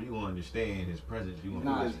know him, you gonna understand his presence. You gonna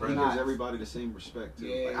know his He presence. gives everybody the same respect too.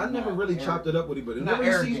 Yeah, I never really chopped it up with him, but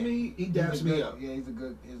whenever he sees me, he daps me up. Yeah, he's a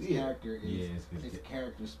good. His character his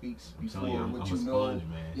character speaks before what you know. Sponge,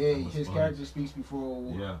 man. Yeah, his character speaks before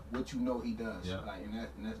what you know he does. Yeah. Like,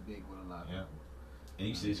 and that's big with a lot of people. And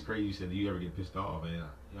you said it's crazy. You said, do you ever get pissed off? And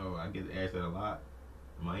I get asked that a lot.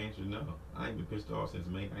 My answer is no. I ain't been pissed off since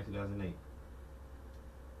May 2008.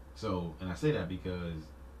 So, and I say that because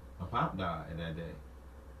my pop died that day.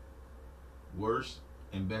 Worst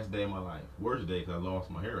and best day of my life. Worst day because I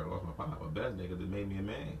lost my hero, I lost my pop. But best day because it made me a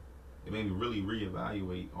man. It made me really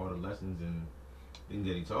reevaluate all the lessons and things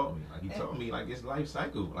that he taught me. Like he taught me like it's life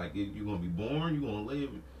cycle. Like you're gonna be born, you're gonna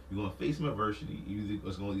live, you're gonna face some adversity.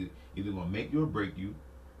 It's either gonna make you or break you,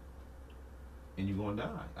 and you're gonna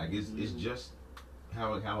die. Like it's just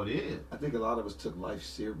how it is. I think a lot of us took life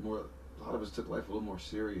a little more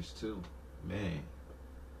serious too. Man.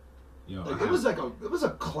 It was a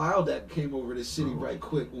cloud that came over this city right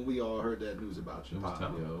quick when we all heard that news about you. It was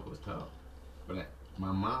tough. It was tough. But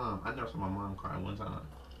my mom, I never saw my mom cry one time.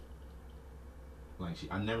 Like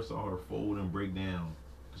I never saw her fold and break down.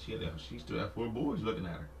 She still had 4 boys looking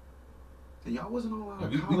at her. And y'all wasn't all out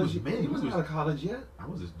of college. You wasn't out of college yet. I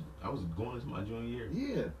was going into my junior year.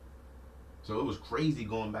 Yeah. So it was crazy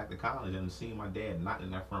going back to college and seeing my dad not in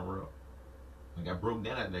that front row. Like I broke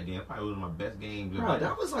down at that game. Probably one of my best games. Bro,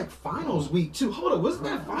 that was like finals week too. Hold on, wasn't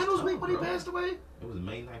that finals week when he passed away? It was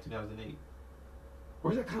May 9, 2008.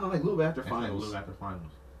 Or is that kind of like a little after finals? Like a little after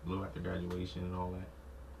finals, a little after graduation and all that.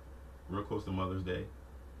 Real close to Mother's Day.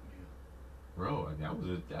 Bro,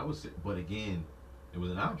 that was. But again, it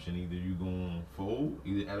was an option. Either you gonna fold,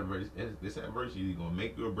 either this adversity either gonna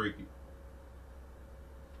make you or break you.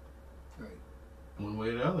 Right. One way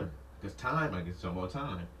or the other. Because time, like it's talking about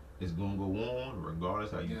time. It's gonna go on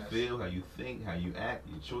regardless how you feel, how you think, how you act,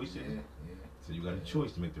 your choices. Yeah. So you got a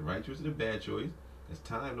choice to make the right choice or the bad choice. Cause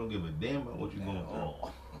time don't give a damn about what you're going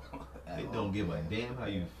through. It don't give a damn how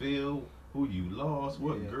you feel, who you lost,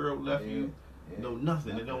 what girl left you. No,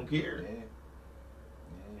 nothing. It don't care. Yeah,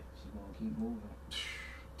 she's gonna keep moving.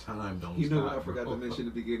 Time don't stop. You know what I forgot to mention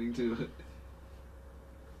at the beginning too?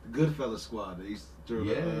 The Goodfellas squad. They used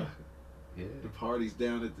to Yeah. The parties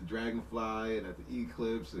down at the Dragonfly and at the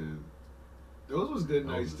Eclipse, and those was good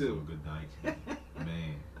nights Those were too. some good nights,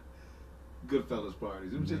 man. Goodfellas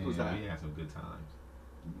parties. It was just was hot. We had some good times.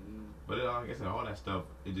 Mhm. But like I said, all that stuff,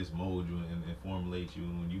 it just molds you and formulates you.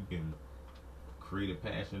 And when you can create a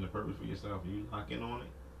passion and a purpose for yourself, and you lock in on it.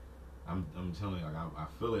 I'm telling you, like I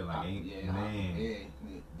feel it, like man.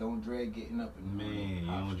 Don't dread getting up and Man, you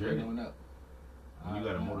don't dread it. up. When you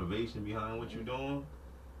got a motivation behind what you're doing,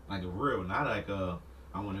 like a real, not like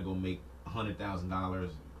I want to go make $100,000.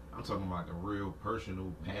 I'm talking about like a real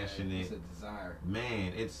personal, passionate. It's a desire.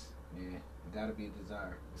 Man, it's it gotta be a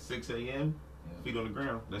desire. 6 a.m. Feet on the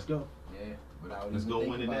ground. Let's go. Yeah, without Let's even go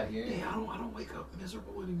thinking win about today. it. Yeah, I don't wake up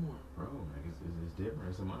miserable anymore. Bro, like it's different.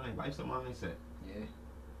 It's a mind. Life's a mindset. Yeah.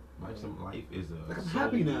 Life is a. Like I'm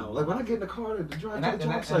happy now. Like when I get in the car to drive to the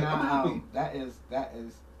job and site, I'm happy. That is.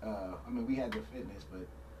 I mean, we had the fitness, but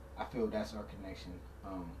I feel that's our connection.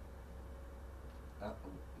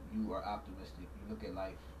 You are optimistic. You look at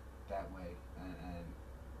life that way, and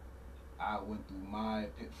I went through my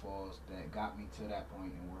pitfalls that got me to that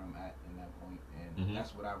point and where I'm at in that point, and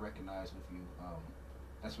that's what I recognize with you.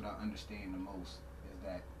 That's what I understand the most is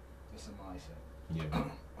that it's a mindset. Yeah.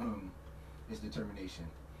 It's determination.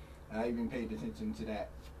 And I even paid attention to that.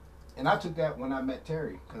 And I took that when I met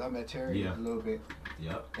Terry, because I met Terry a little bit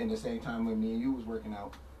in the same time when me and you was working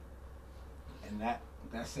out. And that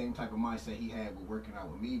same type of mindset he had with working out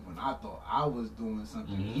with me when I thought I was doing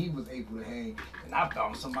something, he was able to hang, and I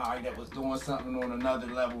found somebody that was doing something on another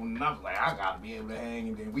level, and I was like, I gotta be able to hang,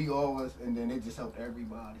 and then and then it just helped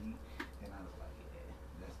everybody. And I was like,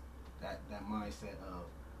 yeah, that mindset of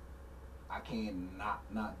I can't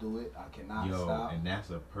not do it. I cannot stop. And that's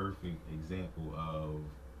a perfect example of.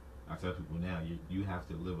 I tell people now, you have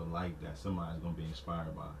to live a life that somebody's gonna be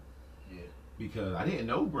inspired by. Yeah. Because I didn't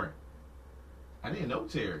know Brent. I didn't know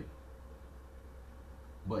Terry.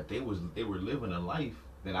 But they were living a life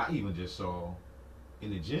that I even just saw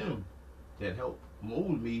in the gym that helped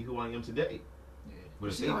mold me who I am today. Yeah.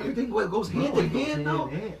 But see, everything goes hand in hand, though.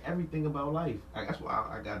 Everything about life. That's why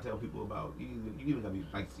I gotta tell people about you even gotta be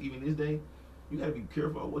like even this day. You gotta be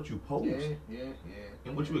careful of what you post,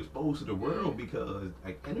 and what you expose to the world because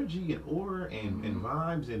like energy and aura and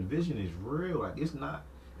vibes and vision is real. Like it's not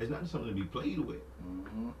something to be played with.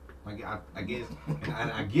 Like I guess,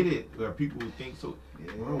 and I get it where people think so,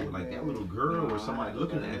 bro. Like that little girl or somebody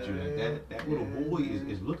looking at you, like that little boy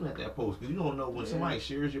is looking at that post because you don't know when somebody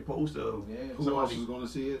shares your post of who else is going to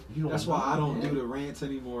see it. That's why I don't do the rants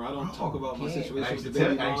anymore. I don't talk about my situation with the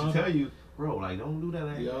baby mom. I used to tell you, bro, like don't do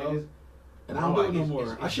that. And I don't do it no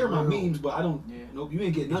more. I share my memes, but I don't. Nope, you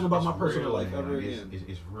ain't getting nothing about my personal life ever again.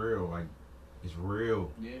 It's real, like it's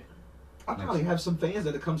real. Yeah. I probably have some fans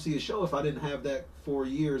that'd come see a show if I didn't have that 4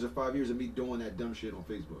 years or 5 years of me doing that dumb shit on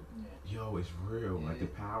Facebook. Yo, it's real. Like the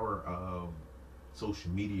power of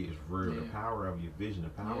social media is real. The power of your vision, the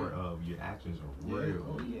power of your actions are real.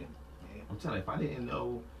 Oh yeah. I'm telling you, if I didn't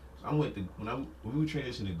know, I went to when we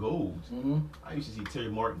transitioned to Golds, I used to see Terry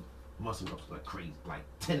Martin muscle ups like crazy, like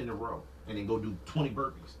 10 in a row, and then go do 20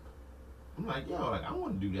 burpees. I'm like, yo, like I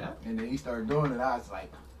want to do that. And then he started doing it. I was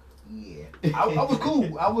like, yeah. I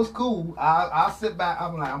was cool. I'll sit back.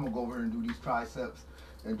 I'm like, I'm gonna go over here and do these triceps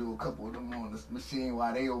and do a couple of them on this machine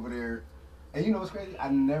while they over there. And you know what's crazy? I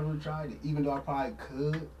never tried it, even though I probably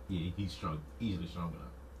could. Yeah, he's strong, easily strong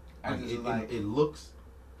enough. Like, it looks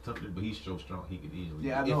tough, but he's so strong he could easily.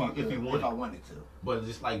 Yeah, I know if I wanted to. But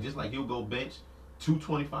just like he'll go bench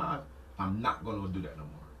 225. I'm not gonna do that no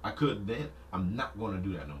more. I could then. I'm not gonna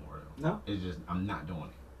do that no more. Though. No, it's just I'm not doing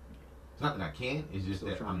it. It's not that I can't. It's just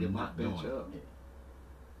that I'm not doing it.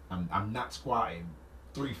 I'm not squatting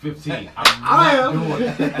 315. I am doing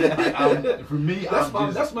it. For me,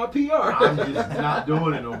 that's my PR. I'm just not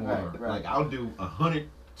doing it no more. Right. Like I'll do 100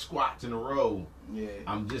 squats in a row. Yeah.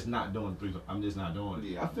 I'm just not doing 3. I'm just not doing it.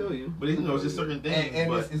 Yeah, I feel you. But it's just certain things.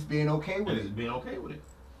 And it's being okay with it. It's being okay with it.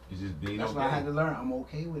 It's just being That's okay. what I had to learn. I'm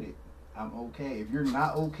okay with it. I'm okay. If you're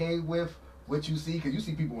not okay with what you see, because you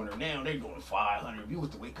see people when they're down, they're doing 500. If you was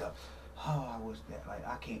to wake up, oh, I wish that. Like,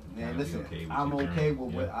 I can't. Man, listen, I'm okay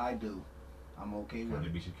with what I do. I'm okay with it. To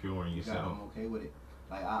be secure in yourself. I'm okay with it.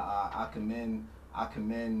 Like, I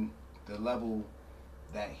commend the level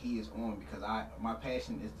that he is on because my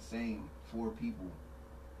passion is the same for people,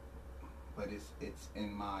 but it's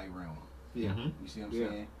in my realm. Yeah. You see what I'm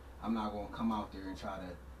saying? I'm not gonna come out there and try to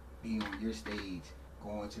be on your stage,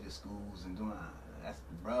 going to the schools and doing that's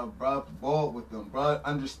bruh ball with them. Bruh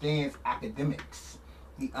understands academics.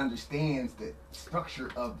 He understands the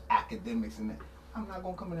structure of academics, and I'm not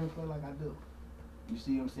gonna come in there and feel like I do. You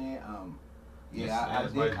see what I'm saying? Yeah, I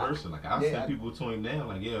that's did. vice versa. Like I send people to him now.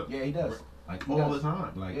 Like yeah, he does. Like He all does. the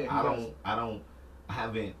time. Like Yeah, I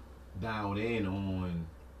haven't dialed in on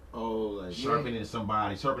like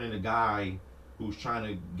sharpening a guy who's trying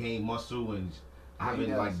to gain muscle, and I haven't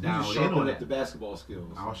like you just dialed in sharpen on up that. the basketball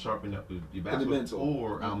skills. I'll sharpen up the the basketball, mental.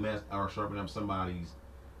 or I'll sharpen up somebody's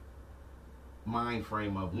mind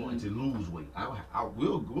frame of wanting to lose weight.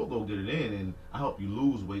 We'll go get it in, and I help you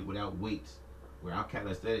lose weight without weights. Where our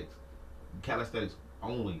calisthenics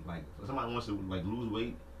only. Like if somebody wants to like lose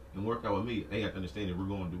weight and work out with me, they have to understand that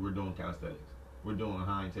we're doing calisthenics. We're doing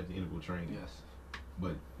high intensity interval training. Yes.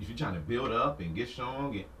 But if you're trying to build up and get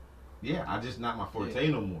strong, I just not my forte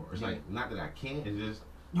no more. It's like not that I can't. It's just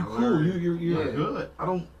You I cool. learned- You're good. I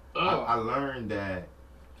don't. I learned that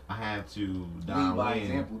I have to dial Lead by in.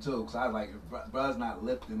 example too, because I was like, bruh's not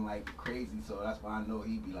lifting like crazy, so that's why I know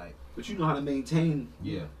he'd be like. But you know how to maintain.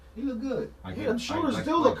 Yeah. He look good. Like Yeah, them shoulders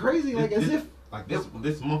still look crazy, like as if. Like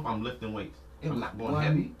this month I'm lifting weights. It I'm was not going one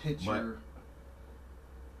heavy. picture.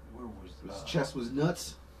 Where was His chest was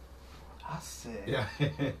nuts. I said. Yeah.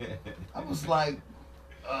 I was like,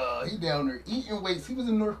 he down there eating weights. He was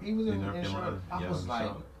in North. He was in North Charlotte. Carolina. I Yeah, was in like,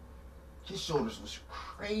 Charlotte. his shoulders was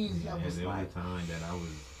crazy. I was there like, was a time that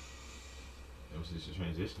it was just a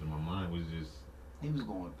transition. My mind was just. he was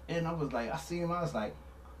going, and I was like, I seen him. I was like,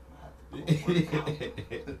 I have to go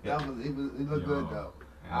work out. He looked good though.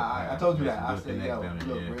 I told you that. I said, yo, he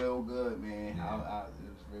look real good, man. Yeah. It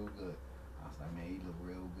was real good. I was like, man, he look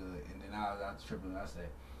real good. And then I was tripping. I said,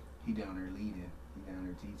 he down there leading. He down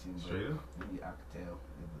there teaching. Straight up. I could tell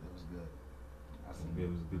it was good. It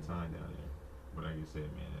was a good time down there. But like I said,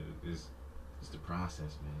 man, it's the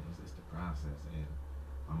process, man. It's the process, and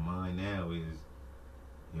my mind now is,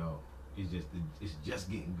 it's just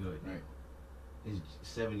getting good. Right. It's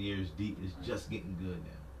 7 years deep. It's just getting good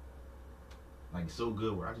now. Like so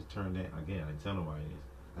good where I just turned that again. I tell nobody this.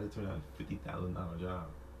 I just turned out a $50,000 job.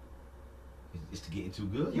 It's to getting too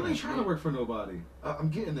good. You ain't trying to work for nobody. I'm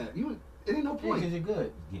getting that. It ain't no Yeah, point. because you're good.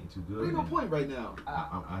 It's getting too There good. ain't no now. point right now.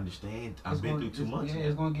 I understand. I've been through too much. Yeah, now.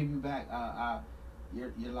 it's gonna give you back.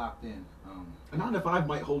 You're locked in. A 9 to 5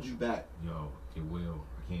 might hold you back. Yo, it will.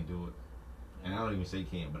 I can't do it. And I don't even say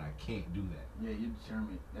can't, but I can't do that. Yeah, you're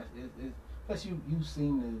determined. That's it. Plus, you've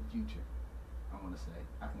seen the future. I want to say.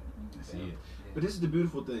 You can See tell. it. Yeah. But this is the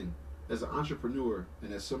beautiful thing. As an entrepreneur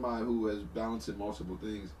and as somebody who has balancing multiple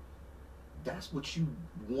things, that's what you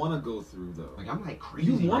want to go through, though. Like I'm like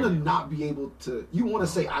crazy. You want to right now. not be able to. You want to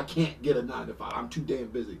say, I can't get a 9 to 5. I'm too damn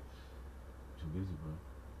busy. Too busy, bro.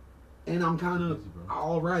 And I'm kind of Busy, bro.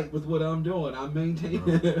 all right with what I'm doing. I'm maintaining.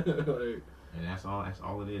 Like, And that's all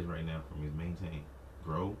it is right now for me is maintain,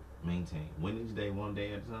 grow, maintain. Win each day, one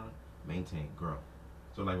day at a time. Maintain, grow.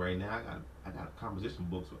 So like right now, I got composition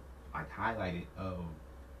books with, like highlighted of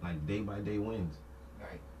like day by day wins.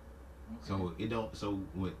 Right. So it don't. So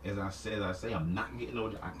as I say, I'm not getting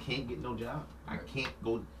no. I can't get no job. I Right. can't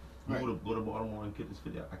go Right. go to Baltimore and get this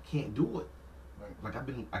video. I can't do it. Right. Like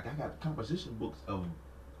I got composition books of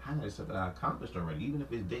highlighted stuff that I accomplished already, even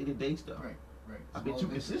if it's day to day stuff. Right. Right. I've been Small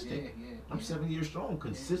too business. consistent. Yeah. I'm 7 years strong,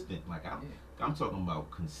 consistent. Like Yeah. I'm talking about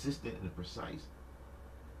consistent and precise.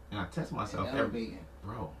 And I test myself And every elevating.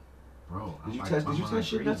 bro. Did you my test mind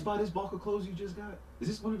shit crazy. nuts by this bulk of clothes you just got? Is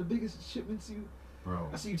this one of the biggest shipments you? Bro.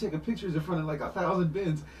 I see you taking pictures in front of like 1,000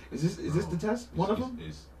 bins. Is this the test? One of them?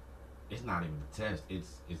 It's not even a test.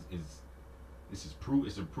 It's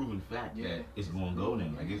a proven fact Yeah. that it's gonna go now.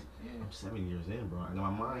 Like Yeah. I'm 7 years in, bro. And my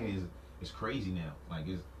mind is crazy now. Like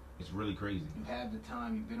it's really crazy. You have the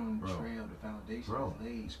time. You've been on the Bro. trail. The foundation Bro, is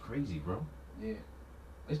laid. it's crazy, bro. Yeah.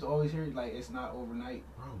 It's to always hear like it's not overnight.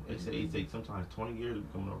 Bro, they say it takes sometimes 20 years to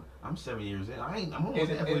come over. I'm 7 years in. I'm almost And,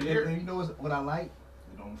 halfway and there. you know what I like?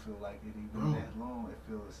 It don't feel like it even Bro. that long. It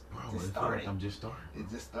feels Bro, it it just feel started. like I'm just starting. It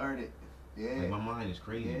just started. Yeah. Like my mind is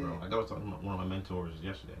crazy, Yeah. bro. Like I was talking to one of my mentors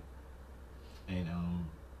yesterday, and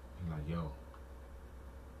he's like, "Yo,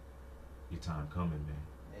 your time coming, man."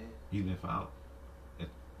 Yeah. He's been found.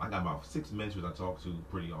 I got about 6 mentors I talk to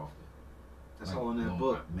pretty often. That's Like, all in that well,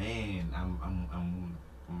 book. Man, I'm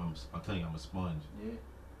telling you, I'm a sponge. Yeah.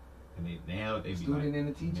 And they be Student like, and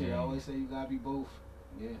the teacher. man. I always say you gotta be both.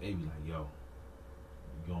 Yeah. They be like, "Yo,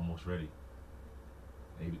 you almost ready."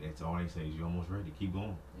 That's all they say is you almost ready. Keep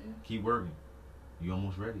going. Yeah. Keep working. You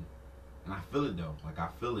almost ready. And I feel it though. Like I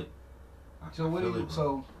feel it. So what feel do you? it, bro.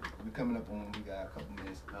 So we're coming up on. We got a couple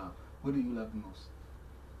minutes. What do you love the most?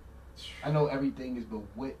 I know everything is, but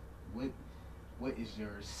what is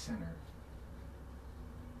your center?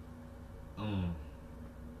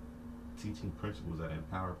 Teaching principles that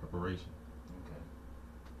empower preparation. Okay.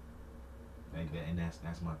 Like that, and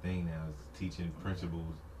that's my thing now is teaching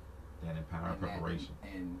principles That empowered preparation.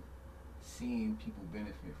 And seeing people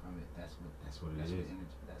benefit from it. That's what it is.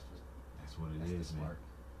 That's what it is, man. Smart.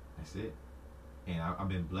 That's it. And I've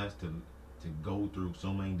been blessed to go through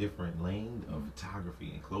so many different lanes of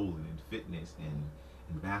photography and clothing and fitness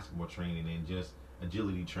and basketball training and just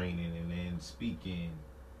agility training and then speaking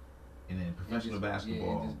and then professional basketball.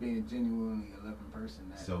 Yeah, and just being genuinely a loving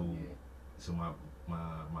person. So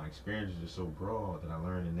my experience is just so broad that I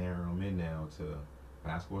learned to narrow them in now to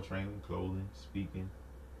basketball training, clothing, speaking.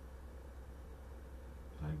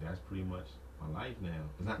 Like that's pretty much my life now.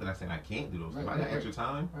 It's not that I say I can't do those. If I got extra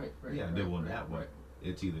time, yeah, I dibble on that one.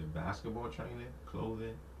 It's either basketball training,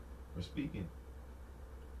 clothing, or speaking.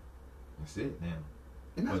 That's it now.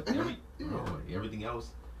 But everything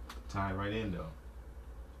else tied right in though.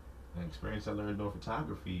 The experience I learned doing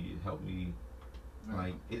photography, it helped me.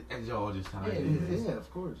 Like it's all just tied in. Yeah,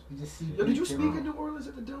 of course. You just see. Yo, did you speak in New Orleans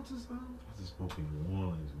at the Delta Zone? I just spoke in New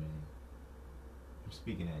Orleans, man. I'm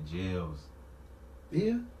speaking at jails.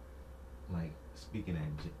 Yeah. Like speaking at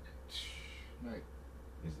Right.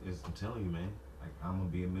 It's I'm telling you, man. Like I'm gonna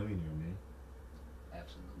be a millionaire, man.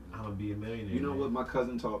 Absolutely. I'm gonna be a millionaire. You know man. what my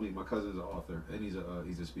cousin taught me? My cousin's an author and he's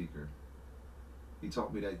a speaker. He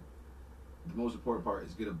taught me that the most important part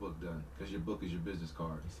is get a book done because your book is your business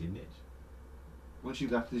card. It's your niche. Once you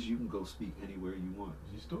got this, you can go speak anywhere you want.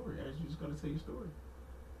 It's your story. You just gotta tell your story.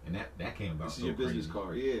 And that came about. This is so your business crazy.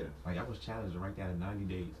 card, yeah. Like I was challenged to write that in 90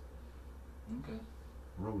 days. Okay.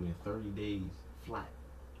 Wrote it in 30 days flat.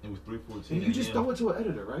 It was 3:14. And you just throw it to an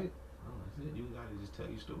editor, right? Oh, that's it. You gotta just tell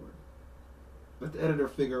your story. Let the editor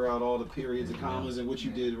figure out all the periods and commas and what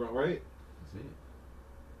you did wrong, right? That's it.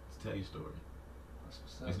 Just tell your story. That's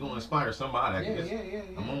what's up, It's gonna inspire somebody. Yeah.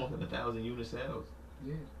 I'm almost at 1,000 unit sales.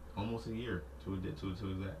 Yeah. Almost a year to that.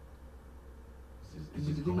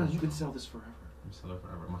 You can sell this forever. I'm selling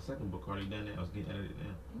forever. My second book already done that. I was getting edited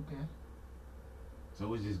now. Okay.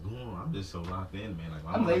 So it's just going. I'm just so locked in, man. Like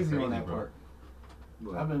I'm lazy crazy, on that bro. part.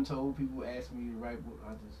 But, I've been told people ask me to write book.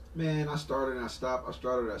 man, I started and I stopped. I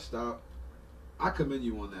started and I stopped. I commend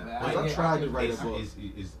you on that. Man, Because I tried to write a book.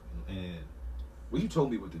 And Well, you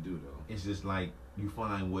told me what to do though. it's just like you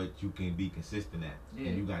find what you can be consistent at, Yeah.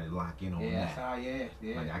 and you got to lock in on Yeah, that. that's how. Yeah.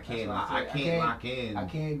 Like I That's can't what lock in. I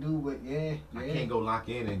can't do what. Yeah. I can't go lock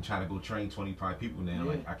in and try to go train 25 people now. Yeah.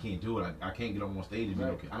 Like I can't do it. I can't get on stage and be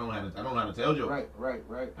Right. okay. I don't know how to tell jokes.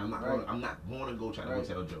 Right. I'm not going to go try to go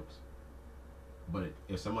tell jokes. But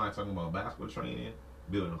if somebody's talking about basketball training,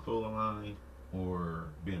 building a clothing line, or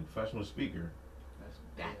being a professional speaker,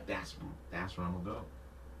 that's where I'm gonna go.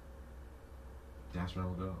 That's where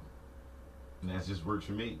I'm gonna go. And that just works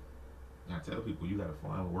for me. And I tell people you gotta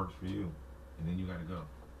find what works for you, and then you gotta go.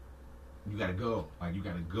 You gotta go. Like you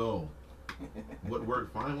gotta go.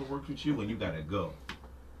 Find what works with you, and you gotta go.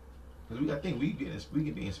 Because we gotta think we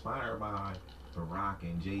can be inspired by Barack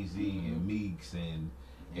and Jay-Z and Meeks and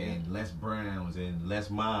Les Browns and Les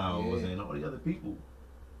Miles and all the other people.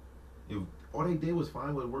 If all they did was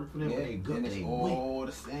find what worked for them, and they good, and they all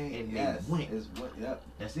went. the same. And Yes, they went. Yep.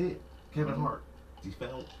 That's it. Kevin Hart,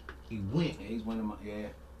 he went. Yeah, he's one of my. Yeah.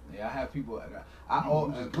 I have people.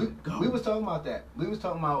 We was talking about that. We was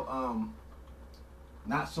talking about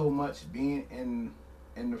not so much being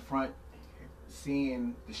in the front,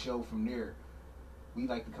 seeing the show from there. We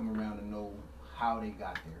like to come around and know how they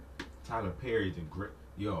got there. Tyler Perry's a great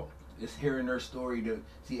Just hearing their story to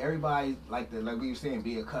see everybody like we were saying,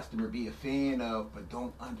 be a customer, be a fan of, but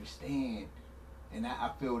don't understand. And I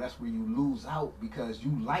feel that's where you lose out because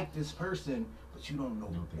you like this person, but you don't know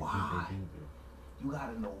why. You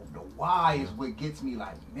gotta know the why is what gets me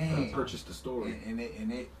like, man. Purchase the story. And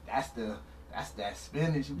that's that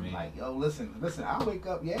spin that you be like, yo, listen, I wake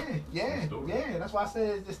up, yeah. That's why I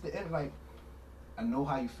said it's just the end. Like, I know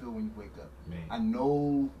how you feel when you wake up. Man. I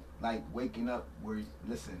know, like, waking up where,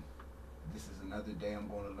 listen, this is another day. I'm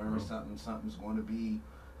going to learn something. Something's going to be.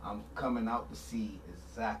 I'm coming out to see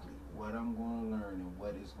exactly what I'm going to learn and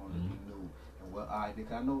what is going to be new and what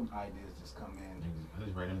ideas. I know ideas just come in. I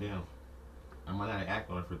just write them down. I might not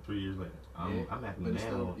act on it for 3 years later. I'm acting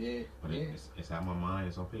now. But it's out of my mind.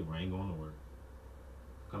 It's on paper. I ain't going nowhere.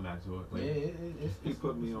 Come back to it later. He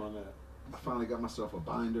put me on that. I finally got myself a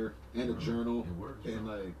binder and a journal. It works. And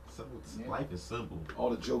like life is simple. All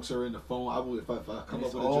the jokes are in the phone. If I come up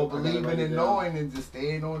with a all joke, believing and knowing and just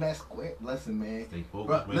staying on that square. Listen, man. Stay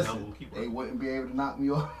focused. Bro, listen, they wouldn't be able to knock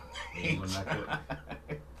me off. They wouldn't knock you up.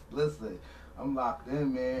 Listen, I'm locked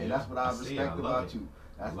in, man. And that's what I respect about you.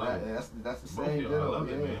 That's the same deal.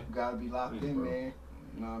 Yeah, you gotta be locked in, man.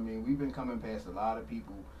 You know what I mean? We've been coming past a lot of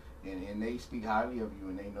people, and they speak highly of you,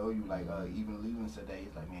 and they know you. Like even leaving today,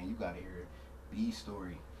 it's like, man, you gotta hear B's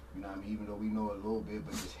story. You know what I mean? Even though we know a little bit,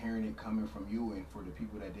 but just hearing it coming from you and for the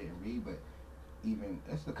people that didn't read, but even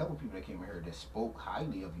that's a couple people that came here that spoke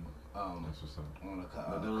highly of you. That's what's up. On a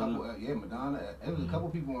couple, Madonna. There was a couple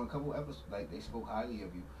people on a couple episodes, like they spoke highly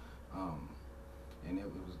of you, and it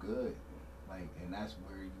was good. Like, and that's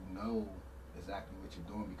where you know exactly what you're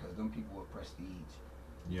doing because them people with prestige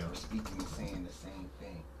are speaking and saying the same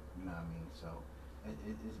thing. You know what I mean? So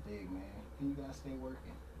it's big, man. And you gotta stay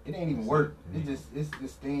working. It ain't even work. It's just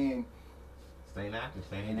staying active,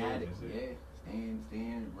 staying at it. Yeah,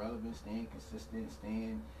 staying relevant, staying consistent,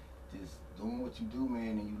 staying just doing what you do,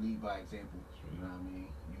 man, and you lead by example. You know what I mean?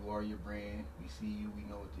 You are your brand. We see you. We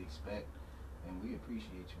know what to expect, and we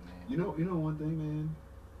appreciate you, man. You know one thing, man,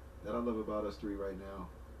 that I love about us three right now,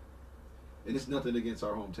 and it's nothing against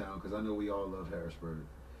our hometown because I know we all love Harrisburg,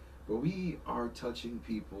 but we are touching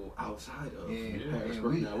people outside of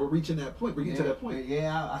Harrisburg now. We're reaching that point. We're getting to that point.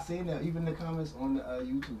 Yeah, I seen that. Even the comments on the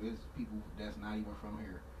YouTube, there's people that's not even from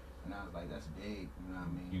here. And I was like, that's big, you know what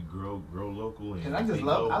I mean? You grow local. And I just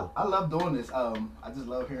love, I love doing this. I just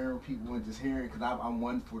love hearing people and just hearing, because I'm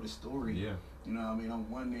one for the story. Yeah. You know what I mean? I'm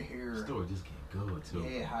one to hear. The story just get good, too.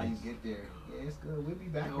 Yeah, how you get there. Yeah, it's good. We'll be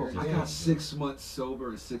back here. I got 6 months sober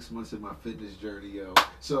and 6 months in my fitness journey, yo.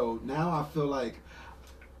 So now I feel like,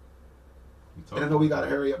 and I know we got to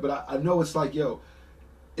hurry up, but I know it's like, yo,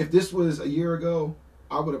 if this was a year ago,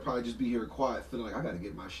 I would have probably just be here quiet, feeling like I got to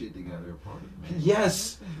get my shit together.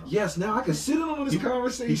 Yes. Now I can sit in on this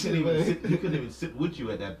conversation. He couldn't even sit with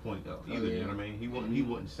you at that point, though. Either, you know what I mean? He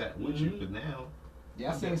wouldn't sat with you, but now.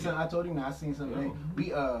 Yeah, I seen something. I told him that I seen something.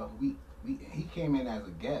 He came in as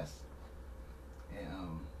a guest, and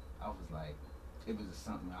I was like, it was just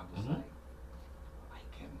something I was like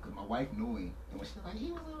him, because my wife knew him, and when she was like,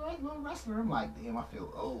 he was a regular wrestler, I'm like, damn, I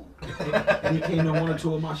feel old. And he came to one or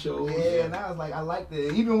two of my shows. Yeah, and I was like, I liked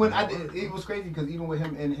it. Even when I did, it was crazy because even with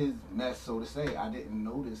him in his mess, so to say, I didn't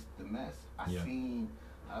notice the mess. I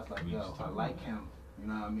was like, yo, I like him. You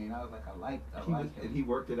know what I mean? I was like, I like him. And he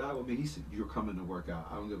worked it out with me. He said, you're coming to work out.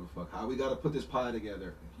 I don't give a fuck. How we got to put this pie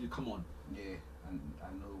together. You come on. Yeah, I knew it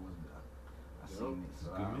was, I seen it.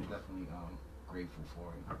 So I'm definitely grateful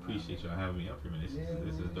for it. I appreciate y'all having me up here, man. This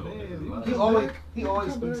is dope. Man, he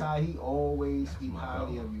always speaks high. He always speaks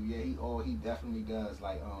highly of you. Yeah, he definitely does.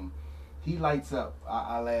 Like, he lights up.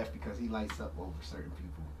 I laugh because he lights up over certain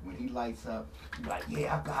people. When he lights up, he's like,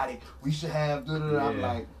 yeah, I got it. We should have. I'm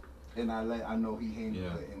like, and I know he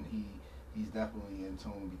handles it, and he's definitely in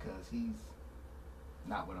tune because he's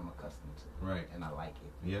not what I'm accustomed to. Right. And I like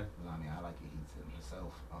it. Yeah. You know what I mean? I like it. He's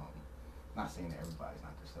himself. Not saying that everybody's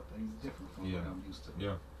not themselves, but he's different from what I'm used to.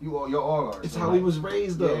 Yeah. You all are. It's how he was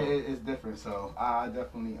raised, though. Yeah, it's different. So I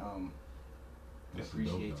definitely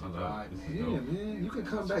appreciate your drive, man. Yeah, man. You can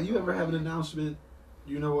come back. You ever have an announcement?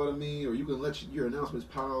 You know what I mean? Or you can let your announcements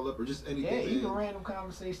pile up or just anything. Yeah, even random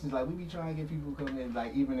conversations. Like, we be trying to get people to come in,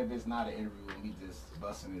 like, even if it's not an interview and we just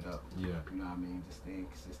busting it up. Yeah. You know what I mean? Just staying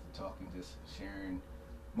consistent, talking, just sharing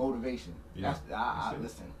motivation. Yeah.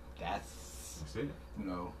 Listen, that's it. You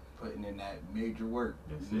know, putting in that major work.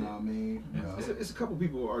 That's you know what I mean? You know. It's a couple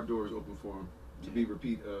people, our doors open for them to be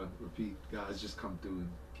repeat guys. Just come through and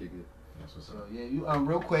kick it. That's what's So up. yeah, you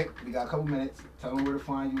real quick, we got a couple minutes. Tell them where to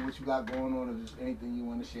find you, what you got going on, if there's anything you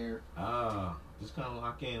want to share. Just kind of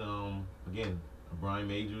lock in. Again, Brian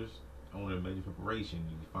Majors, owner of Major Preparation.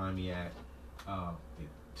 You can find me at that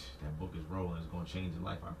book is rolling. It's gonna change your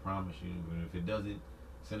life. I promise you. And if it doesn't,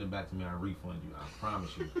 send it back to me. I'll refund you. I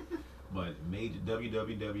promise you. But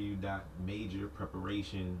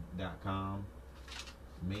www.majorpreparation.com.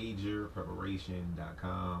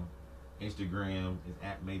 Majorpreparation.com. Instagram is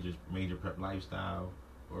at Major Prep Lifestyle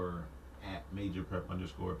or at Major Prep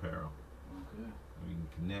 _apparel. Okay. We can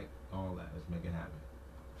connect all that. Let's make it happen.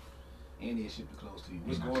 And it's shipped close to you.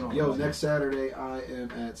 What's going on? Yo, next Saturday I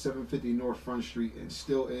am at 750 North Front Street and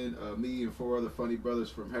still in. Me and 4 other funny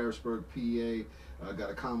brothers from Harrisburg, PA.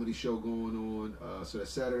 Got a comedy show going on. So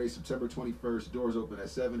that's Saturday, September 21st. Doors open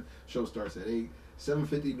at 7. Show starts at 8.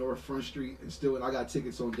 750 North Front Street and still in. I got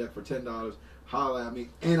tickets on deck for $10. Holla at me.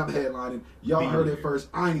 And I'm headlining. Y'all heard it first.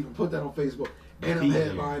 I ain't even put that on Facebook. And I'm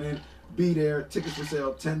headlining. Be there. Tickets for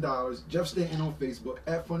sale, $10. Jeff Stanton on Facebook.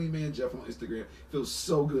 At Funny Man Jeff on Instagram. Feels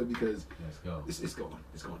so good because Let's go. It's going.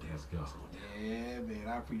 It's going down. Let's go. Yeah, man.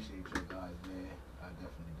 I appreciate you guys, man. I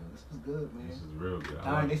definitely do. This is good, man. This is real good.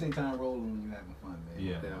 They say time rolling when you're having fun, man.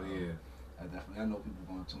 Yeah. Hell yeah. I know people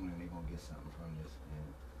going to tune in. They're going to get something from this. And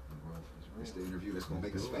the growth is real. It's the interview that's going to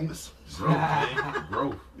make us famous. Growth, man.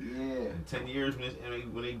 Growth. Yeah. In 10 years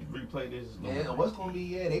when they replay this. Yeah, what's going to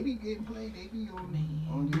be, they be getting played. They be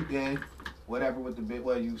on you. Yeah. Whatever with the bit.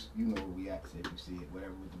 Well, you know where we at if you see it.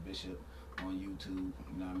 Whatever with the Bishop on YouTube.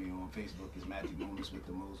 You know what I mean? On Facebook, it's Matthew Moonis with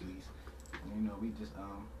the Mosleys. And, you know, we just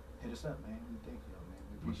hit us up, man. We thank y'all, man.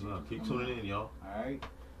 We Much appreciate love. you Keep coming tuning in, y'all. All right.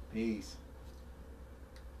 Peace.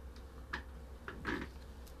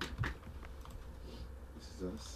 This is us.